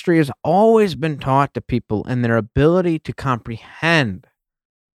 And history has always been taught to people and their ability to comprehend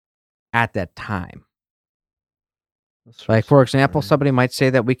at that time. Like, for example, somebody might say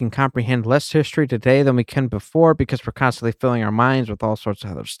that we can comprehend less history today than we can before because we're constantly filling our minds with all sorts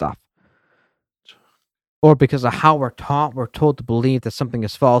of other stuff. Or because of how we're taught, we're told to believe that something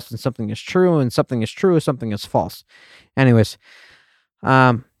is false and something is true, and something is true, something is false. Anyways,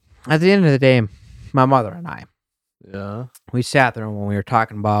 at the end of the day, my mother and I, Yeah. we sat there when we were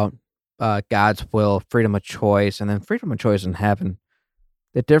talking about God's will, freedom of choice, and then freedom of choice in heaven.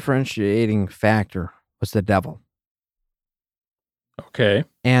 The differentiating factor was the devil. Okay.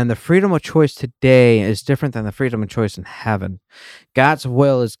 And the freedom of choice today is different than the freedom of choice in heaven. God's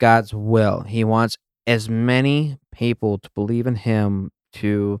will is God's will. He wants as many people to believe in him,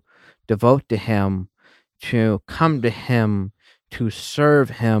 to devote to him, to come to him, to serve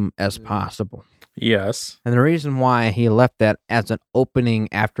him as possible. Yes. And the reason why he left that as an opening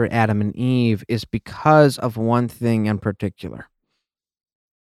after Adam and Eve is because of one thing in particular.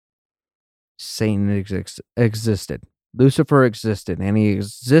 Satan existed. Lucifer existed, and he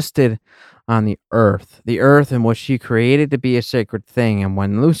existed on the earth in which he created to be a sacred thing. And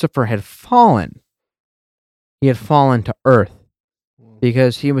when Lucifer had fallen, he had fallen to earth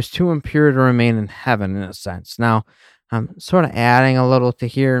because he was too impure to remain in heaven, in a sense. Now, I'm sort of adding a little to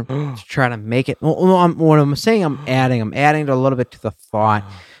here to try to make it. What I'm saying, I'm adding a little bit to the thought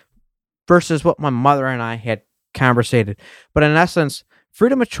versus what my mother and I had conversated. But in essence,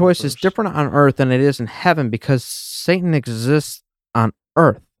 freedom of choice is different on earth than it is in heaven because Satan exists on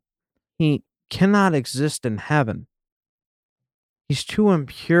earth. He cannot exist in heaven. He's too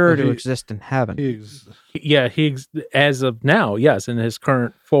impure to exist in heaven. As of now, yes, in his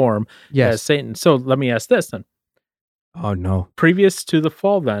current form as Satan. So let me ask this then. Oh, no. Previous to the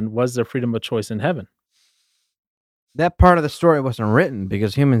fall, then, was there freedom of choice in heaven? That part of the story wasn't written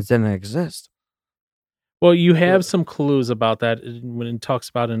because humans didn't exist. Well, you have some clues about that when it talks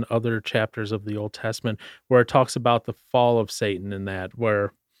about in other chapters of the Old Testament, where it talks about the fall of Satan and that,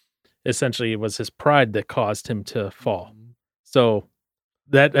 where essentially it was his pride that caused him to fall. So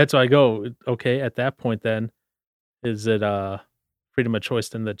that's why I go, okay, at that point then, is it freedom of choice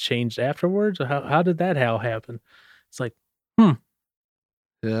then that changed afterwards? Or how did that happen? It's like,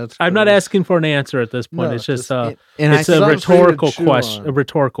 Yeah, I'm not asking for an answer at this point. No, it's just just- it's a something for you to rhetorical chew question. on. A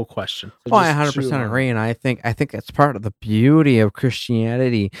rhetorical question. Oh, I 100% agree, and I think that's part of the beauty of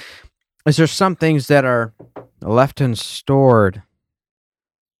Christianity. Is there some things that are left and stored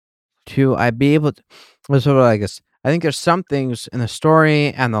to be able to? I guess I think there's some things in the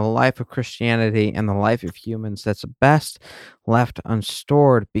story and the life of Christianity and the life of humans that's best left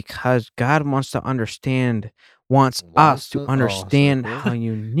unstored because God wants us to understand how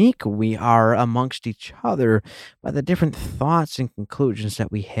unique we are amongst each other by the different thoughts and conclusions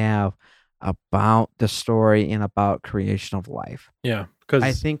that we have about the story and about creation of life. Yeah, because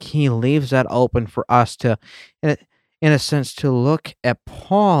I think he leaves that open for us to, in a sense, to look at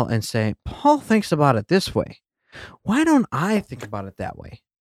Paul and say, Paul thinks about it this way. Why don't I think about it that way?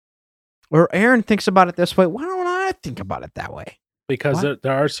 Or Aaron thinks about it this way. Why don't I think about it that way? Because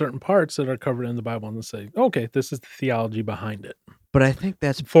there are certain parts that are covered in the Bible and they say, okay, this is the theology behind it. But I think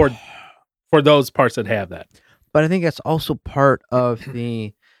that's For those parts that have that. But I think that's also part of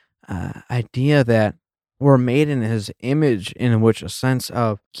the idea that we're made in his image, in which a sense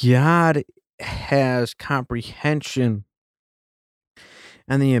of God has comprehension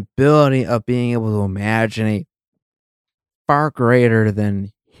and the ability of being able to imagine a far greater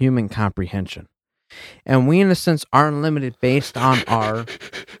than human comprehension. And we, in a sense, are limited based on our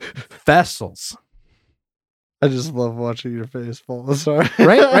vessels. I just love watching your face fall. Sorry.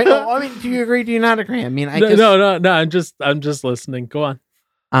 Right? No, I mean, do you agree? Do you not agree? I mean, I guess... No. I'm just listening. Go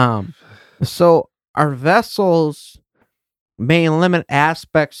on. So our vessels may limit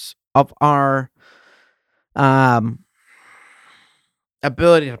aspects of our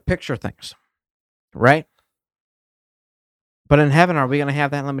ability to picture things, right? But in heaven, are we going to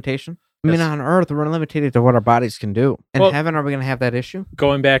have that limitation? I mean, on earth, we're limited to what our bodies can do. In heaven, are we going to have that issue?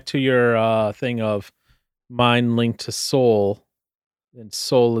 Going back to your thing of mind linked to soul, and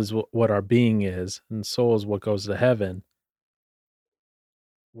soul is what our being is, and soul is what goes to heaven.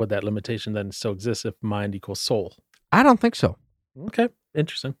 would that limitation then still exist if mind equals soul? I don't think so. Okay,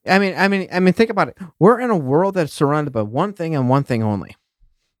 interesting. I mean, think about it. We're in a world that's surrounded by one thing and one thing only: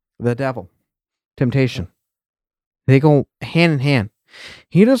 the devil, temptation. They go hand in hand.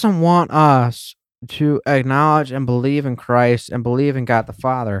 He doesn't want us to acknowledge and believe in Christ and believe in God the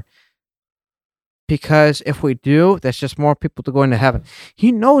Father, because if we do, that's just more people to go into heaven.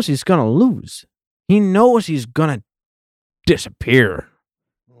 He knows he's gonna lose. He knows he's gonna disappear.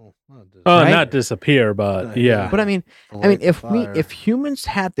 Oh, Right? not disappear, but yeah. But I mean, if humans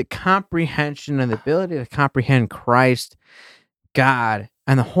had the comprehension and the ability to comprehend Christ, God,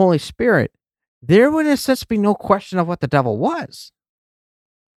 and the Holy Spirit, there would in a sense be no question of what the devil was.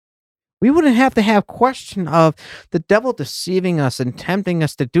 We wouldn't have to have question of the devil deceiving us and tempting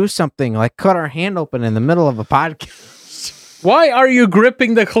us to do something like cut our hand open in the middle of a podcast. Why are you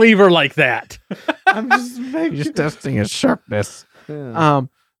gripping the cleaver like that? I'm just making. Just testing its sharpness. Yeah.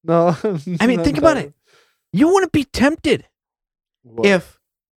 No, I mean, think about it. You wouldn't be tempted What? if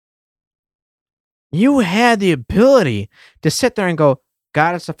you had the ability to sit there and go,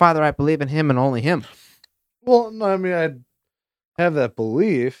 God is the Father, I believe in him and only him. Well, no, I mean, I have that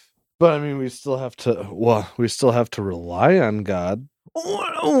belief, but I mean, we still have to. Well, we still have to rely on God.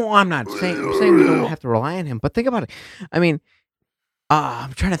 Oh, I'm not saying, I'm saying we don't have to rely on him, but think about it. I mean,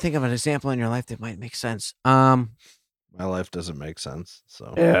 I'm trying to think of an example in your life that might make sense. My life doesn't make sense.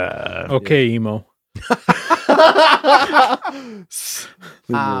 So Yeah. Okay, emo. Leave me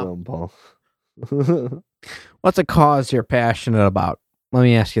alone, Paul. What's a cause you're passionate about? Let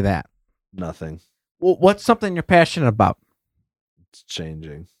me ask you that. Nothing. Well, what's something you're passionate about? It's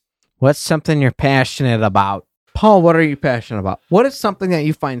changing. What's something you're passionate about? Paul, what are you passionate about? What is something that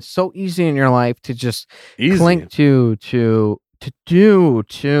you find so easy in your life to just Easy. cling to do,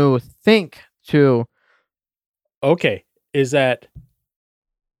 to think, to? Okay, is that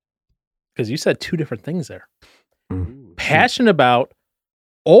because you said two different things there? Ooh, Passionate about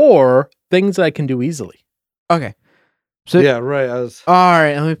or things I can do easily. Okay. So, yeah, right. I was. all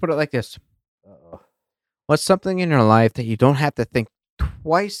right, let me put it like this. Uh-oh. What's something in your life that you don't have to think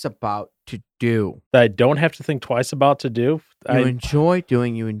twice about to do? That I don't have to think twice about to do. You enjoy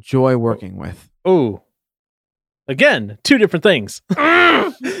doing, you enjoy working with. Again, two different things.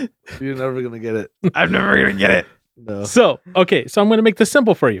 You're never gonna get it. I'm never going to get it. No. So I'm going to make this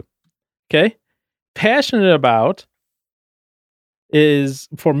simple for you. Okay. Passionate about is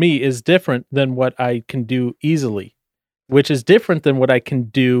different than what I can do easily, which is different than what I can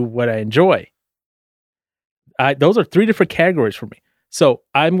do, what I enjoy. Those are three different categories for me. So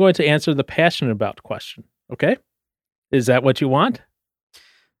I'm going to answer the passionate about question. Okay. Is that what you want?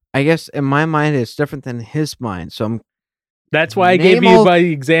 I guess in my mind, it's different than his mind. So That's why I Name gave you all- my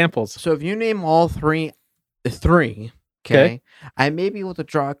examples. So if you name all three, okay, Okay. I may be able to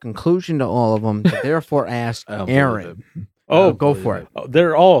draw a conclusion to all of them. To therefore, ask I don't believe Aaron. Oh, Go believe for it. it. Oh,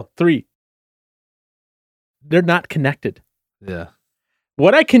 they're all three. They're not connected. Yeah.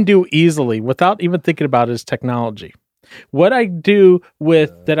 What I can do easily without even thinking about it is technology. What I do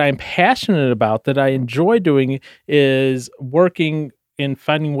with that I'm passionate about, that I enjoy doing, is working in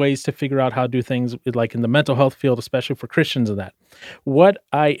finding ways to figure out how to do things like in the mental health field, especially for Christians and that. What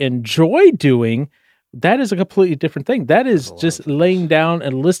I enjoy doing, that is a completely different thing. That is A lot just of things. laying down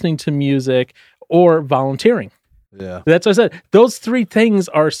and listening to music or volunteering. Yeah. That's what I said. Those three things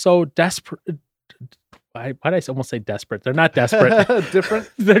are so desperate. Why did I almost say desperate? They're not desperate. Different.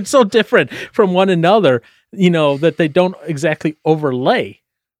 They're so different from one another, that they don't exactly overlay.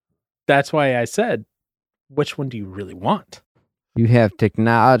 That's why I said, which one do you really want? You have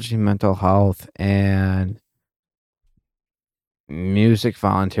technology, mental health, and music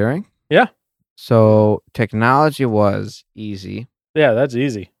volunteering. Yeah. So technology was easy. Yeah, that's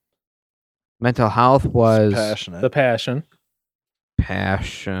easy. Mental health was Passionate. The passion.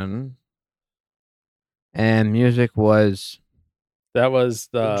 passion. And music was That was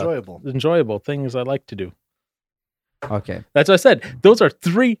the Enjoyable. enjoyable things I like to do. okay. That's what I said. Those are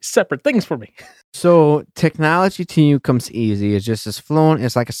three separate things for me. So technology to you comes easy. It's just as fluent.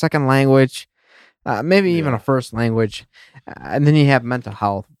 It's like a second language, maybe even Yeah. a first language. And then you have mental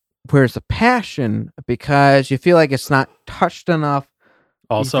health. Where's the passion? Because you feel like it's not touched enough.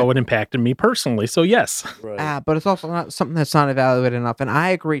 Also, it impacted me personally. So yes. Right. But it's also not something that's not evaluated enough. And I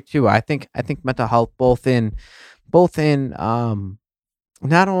agree too. I think mental health both in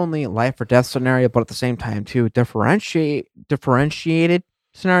not only life or death scenario, but at the same time too differentiated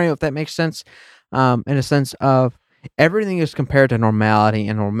scenario, if that makes sense. In a sense of everything is compared to normality,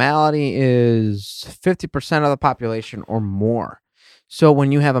 and normality is 50% of the population or more. So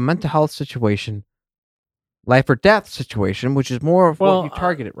when you have a mental health situation, life or death situation, which is more of Well, what you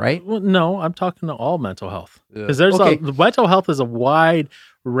targeted, right? Well, no, I'm talking to all mental health Yeah. because there's Okay. the mental health is a wide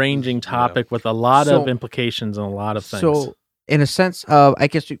ranging Yeah. topic with a lot So- of implications and a lot of things. So, in a sense of, I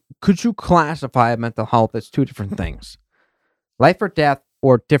guess, could you classify mental health as two different things, life or death,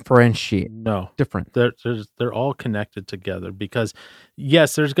 or differentiate no, different? they're all connected together because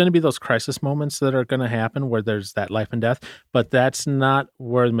yes, there's going to be those crisis moments that are going to happen where there's that life and death, but that's not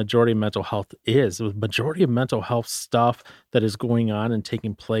where the majority of mental health is. The majority of mental health stuff that is going on and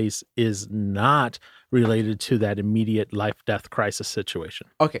taking place is not related to that immediate life death crisis situation.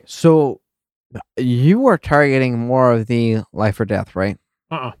 Okay, so you are targeting more of the life or death, right?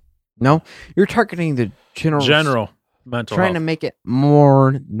 Uh-uh. No, you're targeting the general Mental trying health. to make it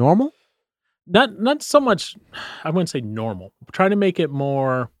more normal. Not so much, I wouldn't say normal. Trying to make it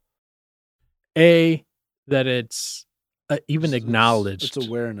more that it's even acknowledged. It's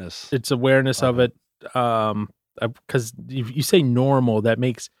awareness. It's awareness of it. Because if you say normal, that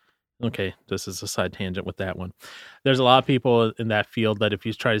makes okay. This is a side tangent with that one. There's a lot of people in that field that if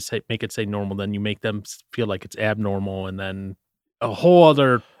you try to make it say normal, then you make them feel like it's abnormal, and then a whole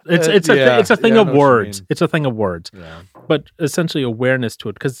other. It's a thing I of know what you words. mean. It's a thing of words. Yeah. But essentially awareness to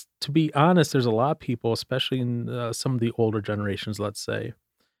it. Because to be honest, there's a lot of people, especially in some of the older generations, let's say,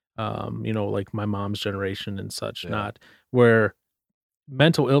 like my mom's generation and such, Yeah. not where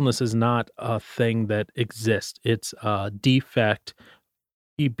mental illness is not a thing that exists. It's a defect,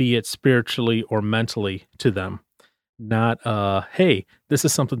 be it spiritually or mentally to them. Not, hey, this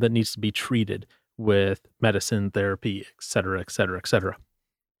is something that needs to be treated with medicine, therapy, et cetera, et cetera, et cetera.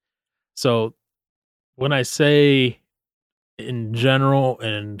 So when I say in general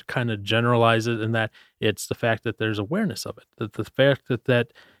and kind of generalize it in that, it's the fact that there's awareness of it, that the fact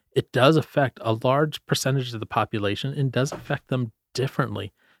that it does affect a large percentage of the population and does affect them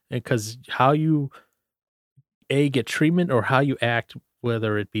differently. Because how you get treatment or how you act,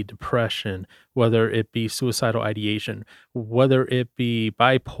 whether it be depression, whether it be suicidal ideation, whether it be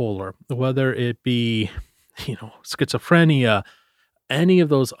bipolar, whether it be, schizophrenia, any of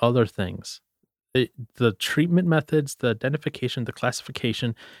those other things, the treatment methods, the identification, the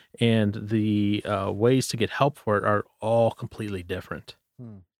classification, and the ways to get help for it are all completely different.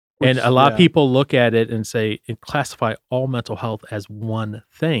 And a lot of people look at it and say and classify all mental health as one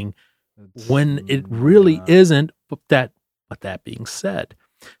thing when it really isn't. But that being said,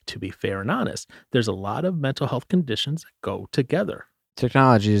 to be fair and honest, there's a lot of mental health conditions that go together.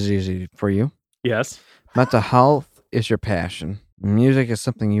 Technology is easy for you. Yes. Mental health is your passion. Music is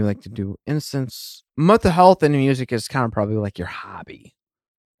something you like to do. Instance, mental health and music is kind of probably like your hobby.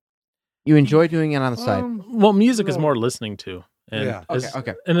 You enjoy doing it on the side. Well, music is more listening to. And Yeah.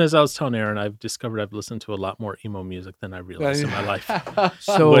 Okay. And as I was telling Aaron, I've discovered I've listened to a lot more emo music than I realized in my life.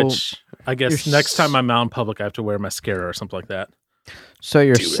 So, Which I guess you're next time I'm out in public, I have to wear mascara or something like that. so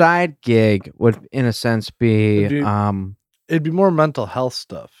your do it. side gig would, in a sense, be It'd be- It'd be more mental health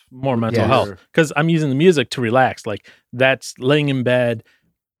stuff. More mental Yeah. health. Because I'm using the music to relax. Like that's laying in bed,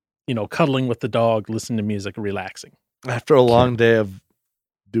 cuddling with the dog, listening to music, relaxing. After a long day of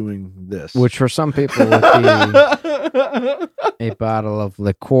doing this. which for some people would be a bottle of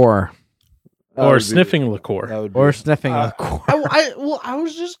liqueur That Or would be- sniffing liqueur. that would or be- sniffing Uh, liqueur. I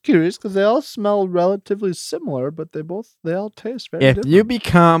was just curious because they all smell relatively similar, but they all taste very If different. you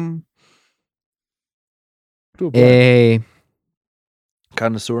become To a point. a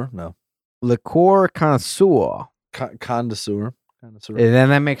Connoisseur? No. liqueur connoisseur, Connoisseur. then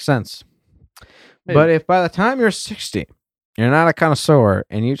that makes sense. Maybe. But if by the time you're 60, you're not a connoisseur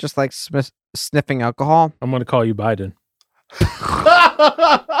and you just like sniffing alcohol, I'm going to call you Biden.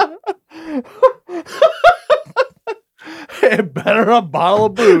 Hey, better a bottle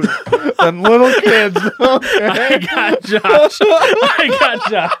of booze than little kids. Okay? I got Josh. I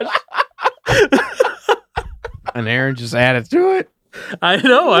got Josh. and Aaron just added to it. I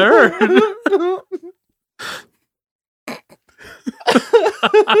know. I heard.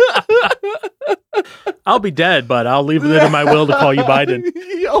 I'll be dead, but I'll leave it in my will to call you Biden.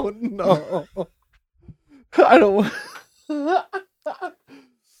 Oh no. I don't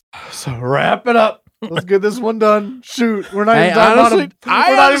So wrap it up. Let's get this one done. Shoot. We're not Hey, even talking honestly, about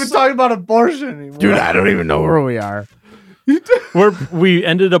we're not even talking about abortion anymore. Dude, I don't even know where we are. We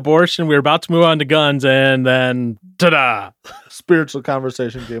ended abortion. We were about to move on to guns, and then ta-da! Spiritual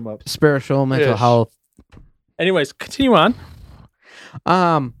conversation came up. Spiritual, mental Ish. health. Anyways, continue on.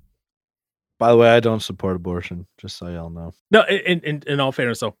 By the way, I don't support abortion, just so y'all know. No, in all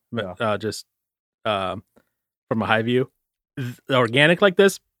fairness, though, Yeah. just from a high view, organic like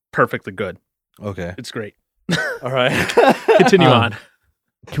this, perfectly good. Okay. It's great. All right. Continue Um, on.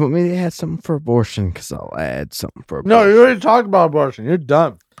 Do you want me to add something for abortion? Because I'll add something for No, abortion. you already talked about abortion. You're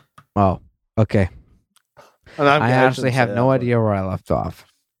done. Oh, okay. And I shouldn't actually say have that, no but- idea where I left off.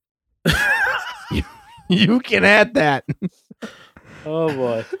 You can add that. Oh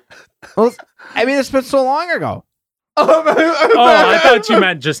boy. Well, I mean, it's been so long ago. Oh, I thought you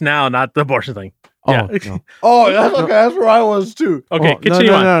meant just now, not the abortion thing. Oh, Yeah. no. Oh, that's okay. That's where I was too. Okay, Oh,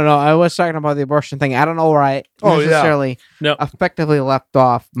 continue on. No. I was talking about the abortion thing. I don't know where I Oh, yeah. necessarily No. effectively left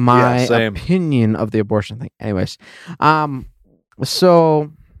off my Yeah, same. opinion of the abortion thing. Anyways,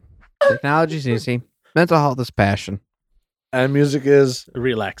 so technology is easy. Mental health is passion, And music is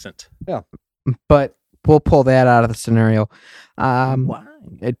Relaxant. but we'll pull that out of the scenario.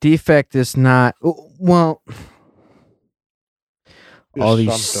 A defect is not well. All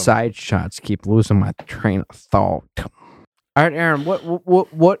these side shots keep losing my train of thought. All right, Aaron,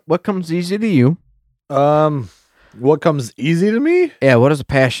 what comes easy to you? What comes easy to me? Yeah, what is a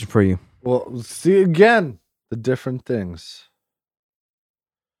passion for you? Well, see again the different things.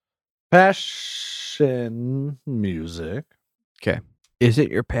 Passion, music. Is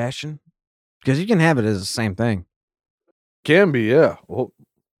it your passion? Because you can have it as the same thing. Can be, yeah. Well,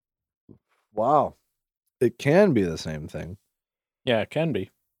 wow. It can be the same thing. Yeah, it can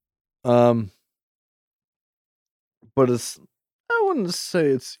be. But it's I wouldn't say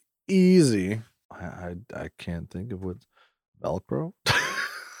it's easy. I can't think of what's Velcro.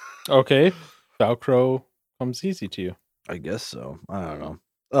 Okay. Velcro comes easy to you. I guess so. I don't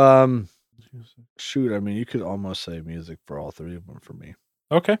know. Shoot, I mean you could almost say music for all three of them for me.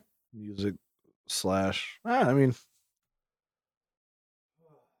 Okay. Music slash I mean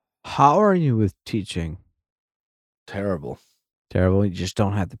How are you with teaching? terrible. Terrible. You just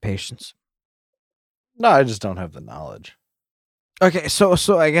don't have the patience. No, I just don't have the knowledge. Okay, so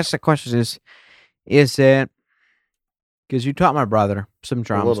I guess the question is it because you taught my brother some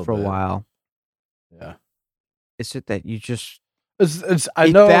drums little for a bit. while? Yeah. Is it that you just It's I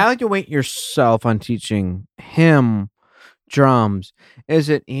know evaluate yourself on teaching him drums? Is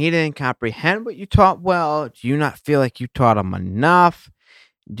it he didn't comprehend what you taught well? Do you not feel like you taught him enough?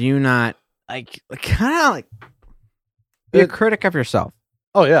 Do you not kind of be a critic of yourself?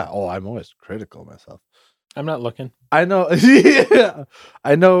 Oh yeah. Oh, I'm always critical of myself. I'm not looking. I know yeah.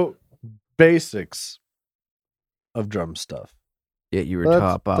 I know basics of drum stuff. Yeah, you were That's-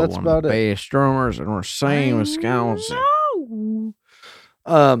 taught by that's one about of the it. bass drummers, and we're singing with scouts.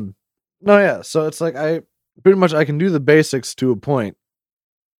 No, yeah. So it's like I pretty much I can do the basics to a point,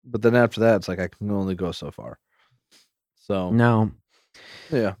 but then after that, it's like I can only go so far. So No,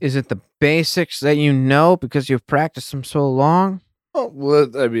 yeah. is it the basics that you know because you've practiced them so long, Oh, well,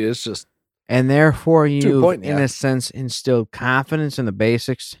 I mean, it's just and therefore you, point, in yeah. a sense, instilled confidence in the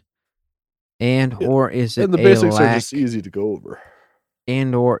basics, and Yeah. or is it and the a basics lack, are just easy to go over.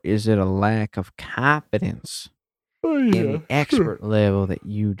 and or is it a lack of confidence Oh in the expert level that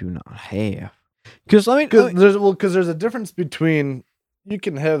you do not have? Because Because there's a difference between you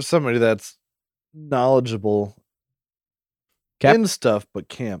can have somebody that's knowledgeable Cap- in stuff but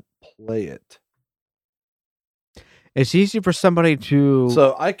can't play it. it's easy for somebody to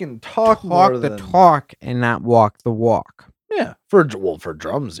So I can talk more the than talk and not walk the walk. yeah for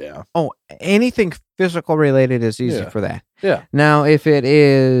drums, yeah. Oh, anything physical related is easy Yeah. for that. Yeah. Now, if it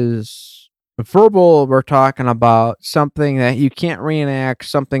is verbal, we're talking about something that you can't reenact,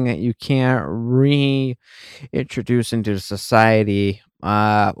 something that you can't reintroduce into society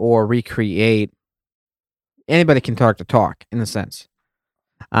or recreate. Anybody can talk the talk in a sense.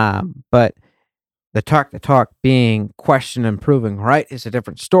 But the talk being question and proving right is a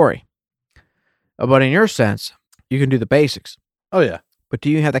different story. But in your sense, you can do the basics. Oh yeah. But do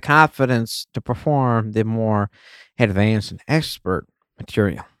you have the confidence to perform the more advanced and expert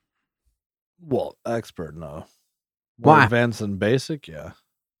material? Well, expert, no. Why? More advanced than basic, yeah.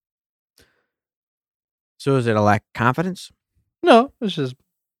 So is it a lack of confidence? No, it's just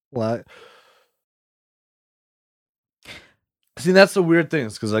like. See, that's the weird thing,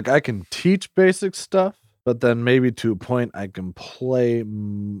 is because like I can teach basic stuff, but then maybe to a point I can play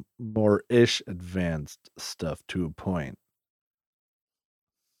more ish advanced stuff to a point.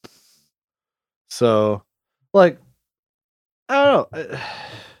 So, like, I don't know.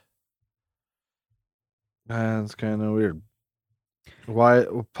 That's kind of weird. Why,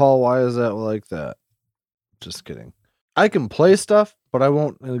 Paul? Why is that like that? Just kidding. I can play stuff, but I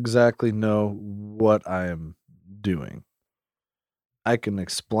won't exactly know what I am doing. I can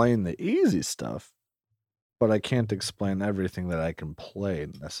explain the easy stuff, but I can't explain everything that I can play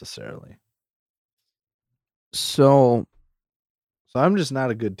necessarily. So So I'm just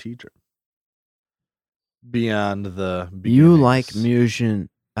not a good teacher. beyond the You like beginnings.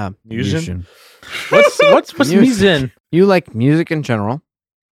 musician. What's Music. music? You like music in general.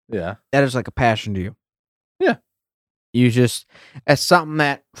 Yeah. That is like a passion to you. Yeah. You just, it's something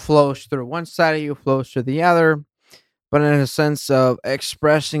that flows through one side of you, flows to the other, but in a sense of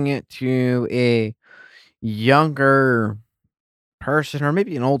expressing it to a younger person or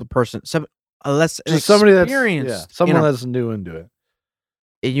maybe an older person, some less Just somebody that's experienced, someone that's new into it.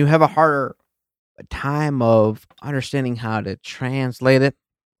 you have a harder time of understanding how to translate it.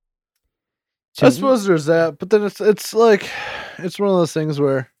 I suppose there's that, but then it's like it's one of those things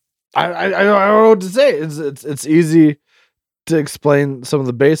where I don't know what to say. It's easy to explain some of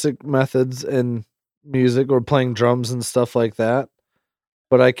the basic methods in music or playing drums and stuff like that,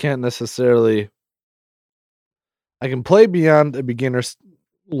 but I can't necessarily. I can play beyond a beginner's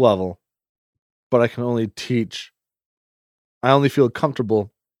level, but I can only teach. I only feel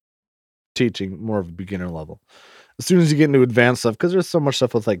comfortable teaching more of a beginner level. As soon as you get into advanced stuff, because there's so much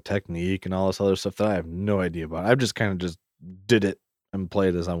stuff with like technique and all this other stuff that I have no idea about. I've just kind of just did it and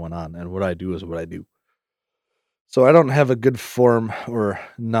played as I went on, and what I do is what I do. So I don't have a good form or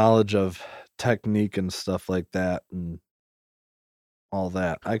knowledge of technique and stuff like that and all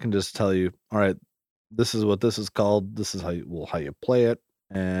that. I can just tell you, all right, this is what this is called. This is how you play it,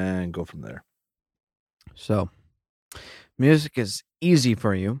 and go from there. So, music is easy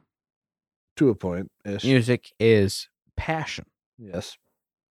for you. To a point ish. Music is passion. Yes.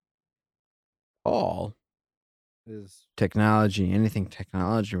 All Is technology, anything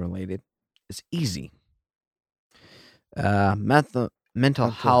technology related, is easy. Mental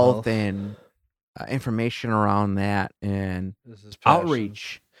health and information around that and this is passion.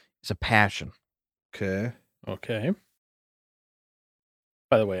 outreach is a passion. Okay. Okay.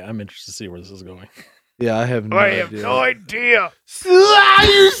 By the way, I'm interested to see where this is going. Yeah, I have no idea. idea.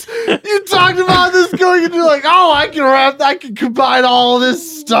 You talked about this going into like, oh, I can combine all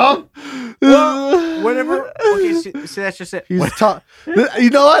this stuff. Whatever. Okay, see, that's just it. He's you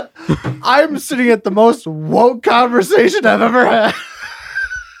know what? I'm sitting at the most woke conversation I've ever had.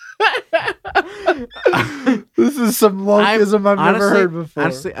 This is some wokeism I've never heard before.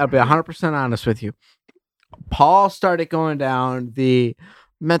 Honestly, I'll be 100% honest with you. Paul started going down the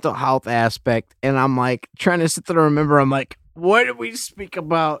mental health aspect, and I'm like trying to sit there and remember. I'm like, what did we speak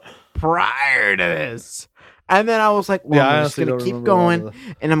about prior to this? And then I was like, well, I'm just gonna keep going,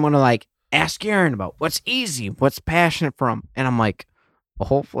 and I'm gonna like ask Aaron about what's easy, what's passionate from, and I'm like, well,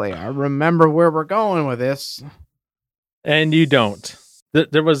 hopefully I remember where we're going with this. And you don't.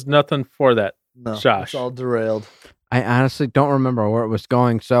 There was nothing for that. No, Josh. it's all derailed. I honestly don't remember where it was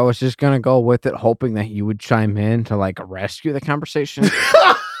going, so I was just gonna go with it, hoping that you would chime in to like rescue the conversation.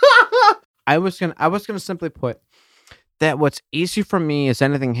 I was gonna simply put that what's easy for me is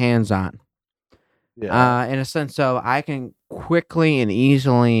anything hands-on. Yeah. In a sense of I can quickly and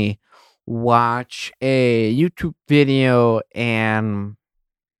easily watch a YouTube video and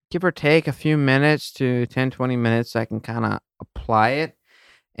give or take a few minutes to 10, 20 minutes, I can kind of apply it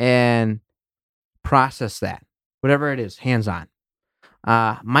and process that. Whatever it is, hands-on.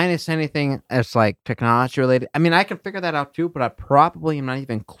 Minus anything that's like technology related. I mean, I can figure that out too, but I probably am not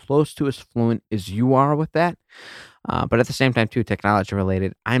even close to as fluent as you are with that. But at the same time, too, technology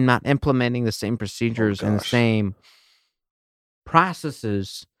related. I'm not implementing the same procedures and the same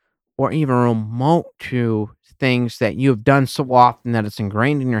processes or even remote to things that you have done so often that it's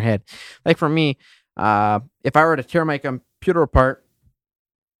ingrained in your head. Like for me, if I were to tear my computer apart,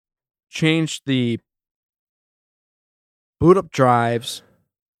 change the boot up drives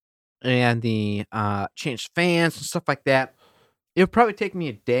and the change fans and stuff like that, it would probably take me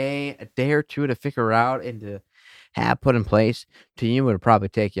a day or two to figure out and to have put in place. To you, it would probably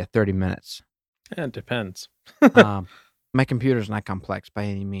take you 30 minutes. Yeah, it depends. My computer's not complex by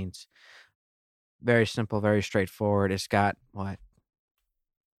any means. Very simple, very straightforward. It's got,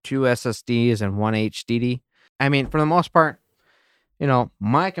 2 SSDs and 1 HDD. I mean, for the most part,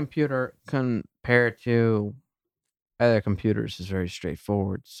 my computer compared to other computers is very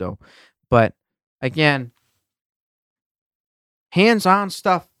straightforward. So, but again, hands-on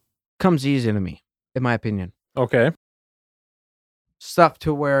stuff comes easy to me, in my opinion. Okay. Stuff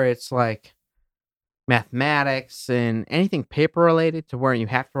to where it's like mathematics and anything paper related to where you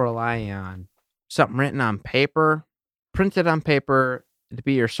have to rely on something written on paper, printed on paper to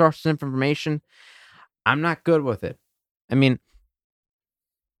be your source of information. I'm not good with it. I mean,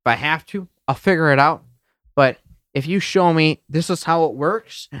 if I have to, I'll figure it out. But if you show me this is how it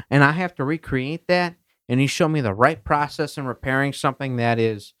works and I have to recreate that, and you show me the right process in repairing something that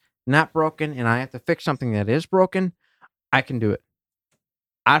is not broken and I have to fix something that is broken, I can do it.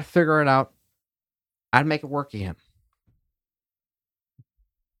 I'd figure it out. I'd make it work again.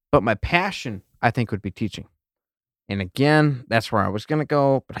 But my passion, I think, would be teaching. And again, that's where I was gonna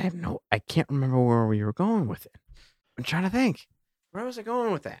go, but I can't remember where we were going with it. I'm trying to think. Where was I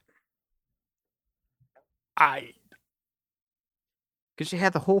going with that? Because you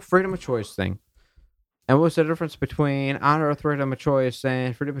had the whole freedom of choice thing. And what's the difference between on earth freedom of choice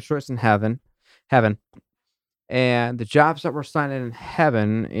and freedom of choice in heaven? And the jobs that we're signing in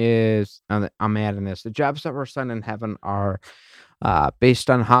heaven is, I'm adding this, the jobs that we're signing in heaven are based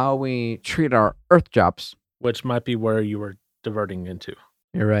on how we treat our earth jobs. Which might be where you were diverting into.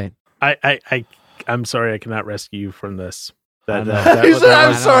 You're right. I'm sorry, I cannot rescue you from this. He said,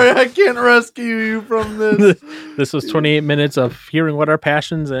 I'm sorry, I can't rescue you from this. This was 28 minutes of hearing what our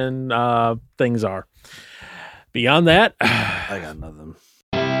passions and things are. Beyond that, I got nothing.